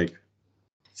 So it's like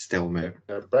stalemate.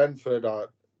 Brentford are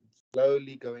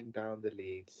slowly going down the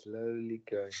league,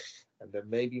 and then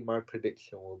maybe my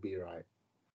prediction will be right.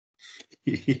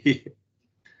 Just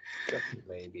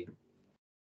maybe.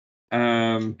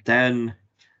 Then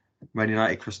Man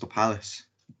United Crystal Palace.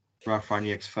 Ralph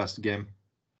Rangnick's first game.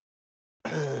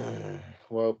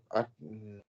 Well,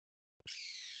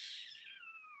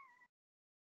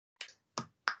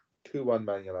 2-1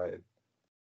 Man United.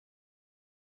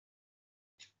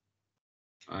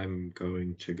 I'm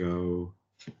going to go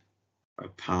a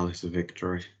Palace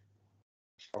victory.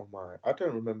 Oh my! I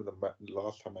don't remember the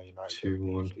last time Man United 2-1.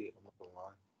 I'm not gonna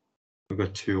lie. I've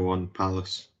got 2-1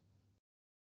 Palace.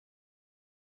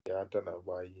 Yeah, I don't know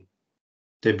why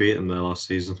They beat them there last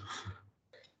season.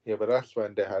 Yeah, but that's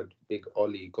when they had big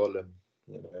Ollie Gollum,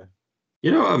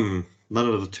 None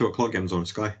of the 2:00 games on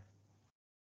Sky.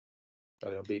 Are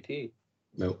they on BT?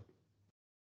 No.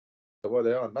 So what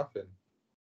they are? Nothing.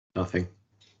 Nothing.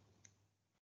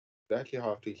 They actually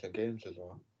have decent games as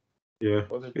well. Yeah.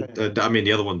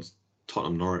 The other one's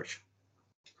Tottenham Norwich.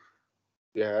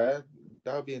 Yeah,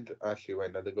 that'll be actually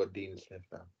wait. No, they got Dean Smith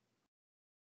now.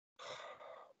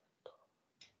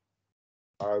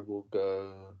 I will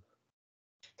go.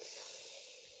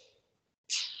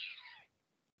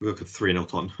 We look at 3-0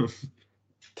 Tottenham.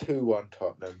 2-1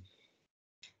 Tottenham.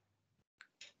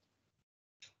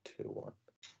 2-1.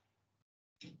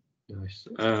 Nice.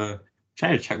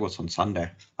 Trying to check what's on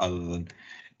Sunday. Other than,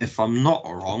 if I'm not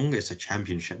wrong, it's a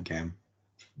championship game.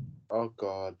 Oh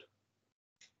God,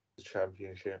 the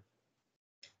championship.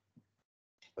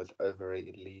 Most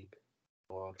overrated league.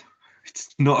 God.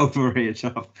 It's not overrated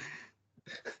enough.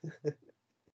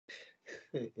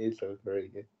 It's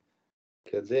overrated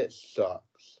because it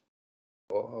sucks.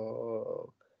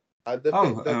 Oh. Are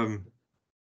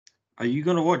you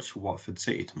gonna watch Watford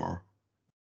City tomorrow?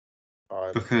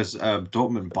 Because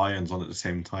Dortmund Bayern's on at the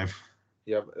same time.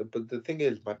 Yeah, but the thing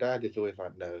is, my dad is always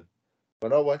like, "No, we're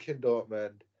not watching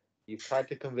Dortmund. You've tried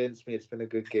to convince me it's been a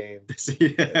good game."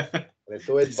 Yeah. And it's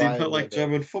always Bayern like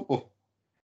German football.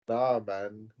 Nah,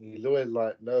 man. He's always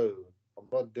like, "No, I'm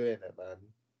not doing it, man."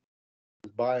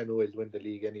 Bayern always win the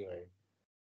league anyway,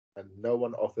 and no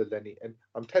one offers any. And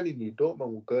I'm telling you,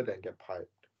 Dortmund will go there and get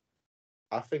piped.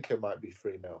 I think it might be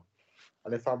 3-0,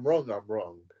 and if I'm wrong, I'm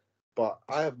wrong. But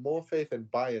I have more faith in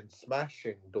Bayern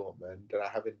smashing Dortmund than I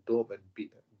have in Dortmund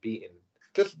beating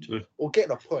or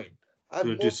getting a point. I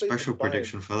have do a special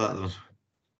prediction for that then.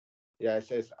 Yeah, it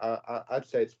says I'd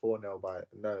say it's 4-0 Bayern.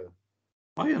 No,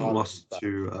 Bayern lost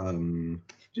to who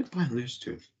did Bayern lose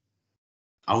to?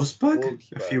 Augsburg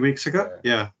a few weeks ago.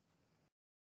 Yeah.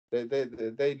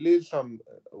 They lose some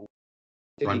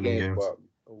silly games, but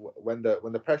when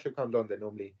the pressure comes on, they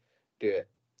normally do it.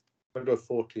 I'm gonna go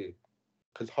 4-2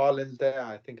 because Haaland's there.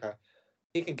 I think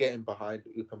he can get in behind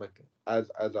Upa as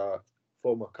our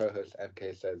former co-host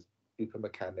MK says, Upa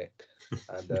Mechanic,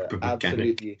 and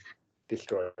absolutely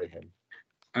destroy him.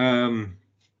 I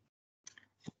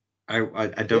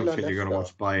don't think you're going to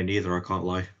watch Bayern either. I can't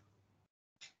lie.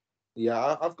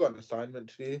 Yeah, I've got an assignment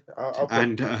to do. I'll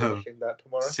And probably be finishing that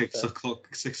tomorrow. 6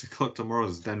 o'clock tomorrow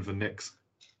is Denver Knicks.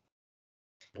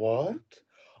 What?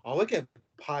 Oh, we're getting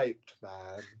piped,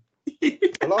 man.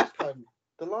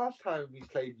 The last time we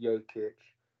played Jokic,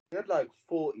 he had like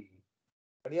 40,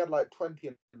 and he had like 20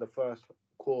 in the first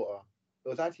quarter. It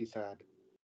was actually sad.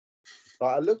 But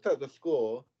I looked at the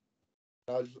score.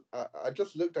 I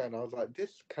just looked at it and I was like,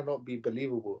 this cannot be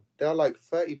believable. They're like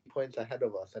 30 points ahead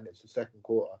of us, and it's the second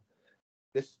quarter.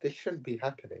 This shouldn't be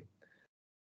happening.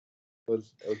 It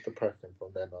was depressing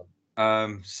from then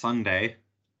on. Sunday.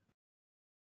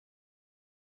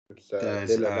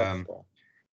 There's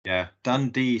yeah,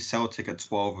 Dundee Celtic at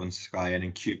 12 on Sky, and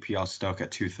then QPR Stoke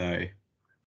at 2:30.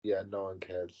 Yeah, no one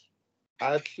cares.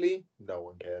 Actually, no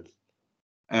one cares.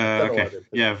 Okay.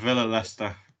 Yeah, Villa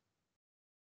Leicester.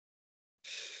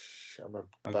 I'm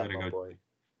gonna go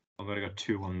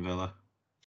 2-1 Villa.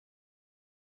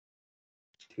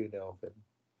 2-0 Villa.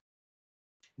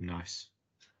 Nice.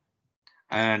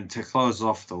 And to close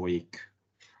off the week,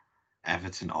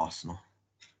 Everton Arsenal.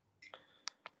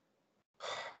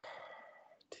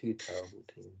 Two terrible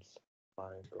teams. My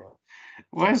God.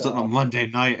 Why is that on Monday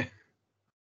night?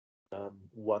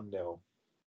 1-0.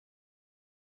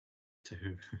 To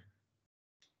who?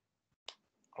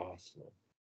 Arsenal.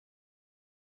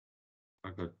 I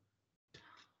got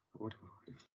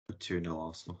 2-0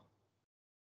 Arsenal.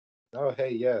 Oh,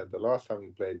 hey, yeah. The last time we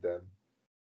played them,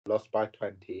 lost by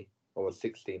 20, or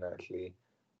 16 actually.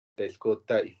 They scored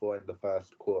 34 in the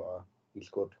first quarter. We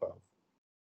scored 12.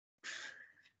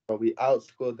 But we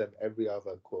outscored them every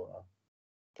other quarter.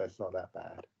 So it's not that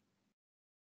bad.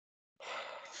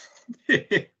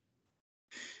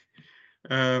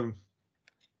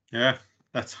 Yeah,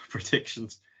 that's our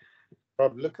predictions.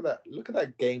 Rob, look at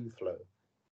that game flow.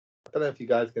 I don't know if you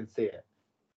guys can see it.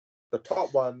 The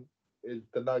top one is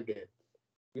the Nuggets.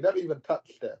 We never even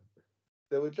touched them.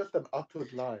 They were just an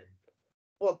upward line.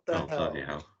 What the hell? Bloody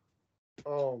hell.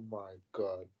 Oh my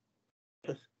God.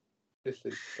 This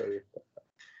is so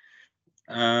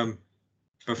bad.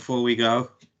 Before we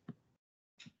go,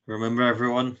 remember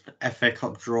everyone, FA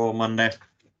Cup draw Monday.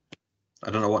 I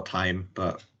don't know what time,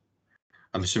 but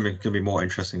I'm assuming it's going to be more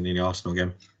interesting than the Arsenal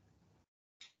game.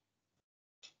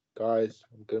 Guys,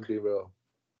 I'm going to be real.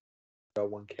 No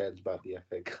one cares about the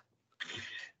FA Cup.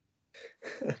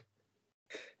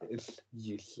 It's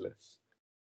useless.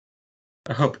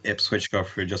 I hope Ipswich go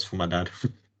through just for my dad.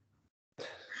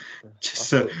 Just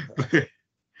so,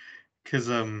 because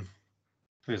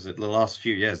what is it? The last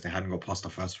few years they hadn't got past the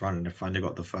first round, and they finally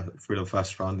got through the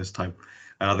first round this time.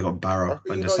 And now they got Barrow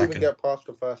in the second. Even get past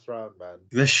the first round, man.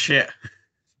 This shit.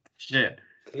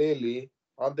 Clearly,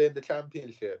 aren't they in the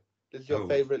Championship? This is your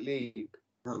favorite league.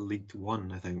 Not League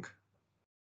One, I think.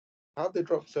 How'd they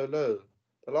drop so low?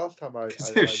 The last time I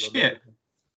shit.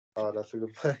 Oh, that's a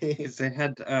good point. Because they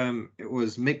had it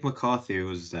was Mick McCarthy who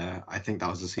was there. I think that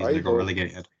was the season they got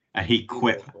relegated, and he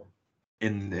quit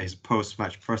in his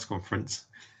post-match press conference.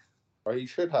 Or he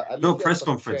should have. No press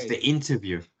conference, the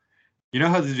interview. You know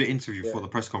how they do the interview for the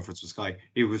press conference with Sky?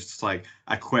 He was just like,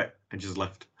 I quit, and just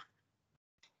left.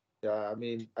 Yeah, I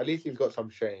mean, at least he's got some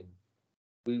shame.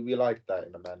 We like that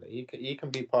in a man. He can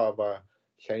be part of our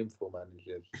shameful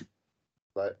managers.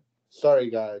 Like, sorry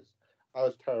guys, I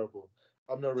was terrible.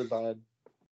 I'm gonna resign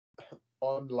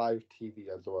on live TV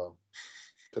as well,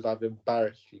 because I've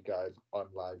embarrassed you guys on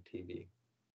live TV.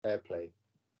 Airplay.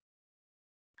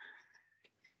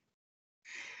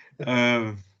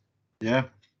 Yeah.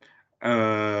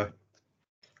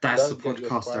 That's the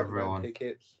podcast, everyone.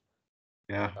 Tickets.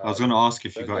 Yeah, I was going to ask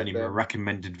if you got any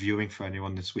recommended viewing for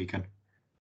anyone this weekend.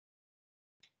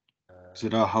 So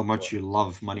know how much you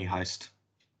love Money Heist.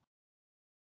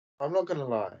 I'm not gonna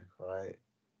lie, right?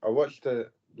 I watched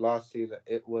it last season.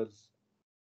 It was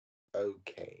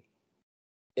okay.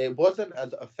 It wasn't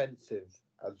as offensive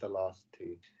as the last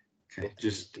two. Okay,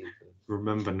 just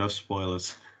remember, no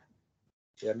spoilers.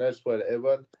 Yeah, no spoiler. It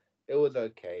was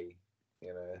okay.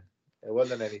 You know, it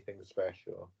wasn't anything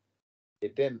special.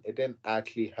 It didn't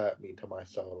actually hurt me to my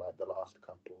soul like the last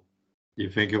couple. You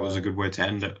think it was a good way to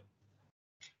end it?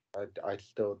 I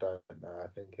still don't know. I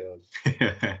think it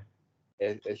was.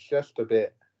 It's just a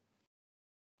bit.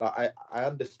 Like I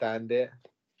understand it,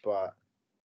 but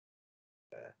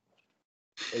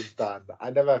it's done. I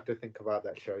never have to think about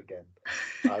that show again.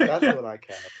 That's all I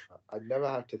care about. I never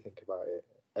have to think about it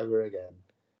ever again.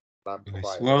 I'm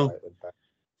quite alright with that.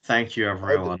 Thank you,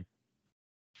 everyone.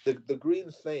 The Green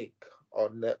Snake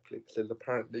on Netflix is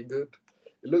apparently good.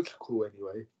 It looks cool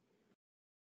anyway.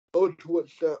 I want to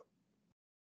watch that.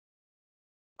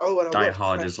 Oh, and I Die watched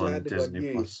Hard Crash is on Landing Disney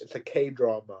You. Plus. It's a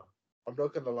K-drama. I'm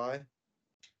not gonna lie, it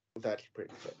was actually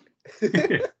pretty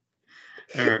sick.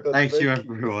 All right, thank you, Cute.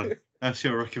 everyone. That's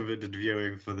your recommended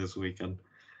viewing for this weekend.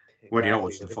 When you're not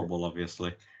watching football,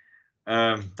 obviously.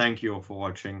 Thank you all for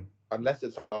watching. Unless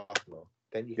it's Arsenal,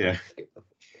 then you can skip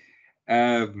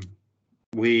the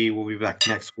We will be back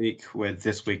next week with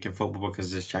This Week in Football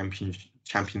because it's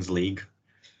Champions League.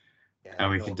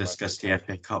 And we can discuss the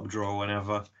FA Cup draw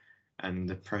whenever and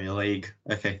the Premier League.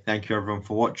 Okay, thank you everyone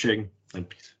for watching. And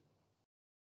peace.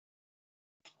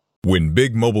 When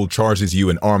Big Mobile charges you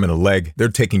an arm and a leg, they're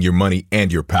taking your money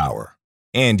and your power.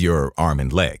 And your arm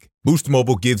and leg. Boost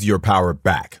Mobile gives your power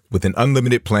back with an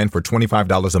unlimited plan for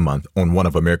 $25 a month on one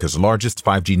of America's largest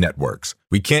 5G networks.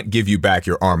 We can't give you back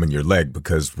your arm and your leg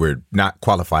because we're not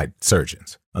qualified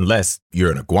surgeons. Unless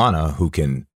you're an iguana who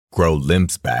can grow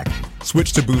limbs back.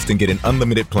 Switch to Boost and get an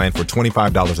unlimited plan for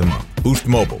 $25 a month. Boost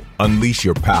Mobile. Unleash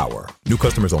your power. New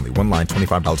customers only. One line,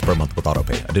 $25 per month with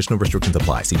autopay. Additional restrictions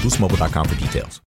apply. See boostmobile.com for details.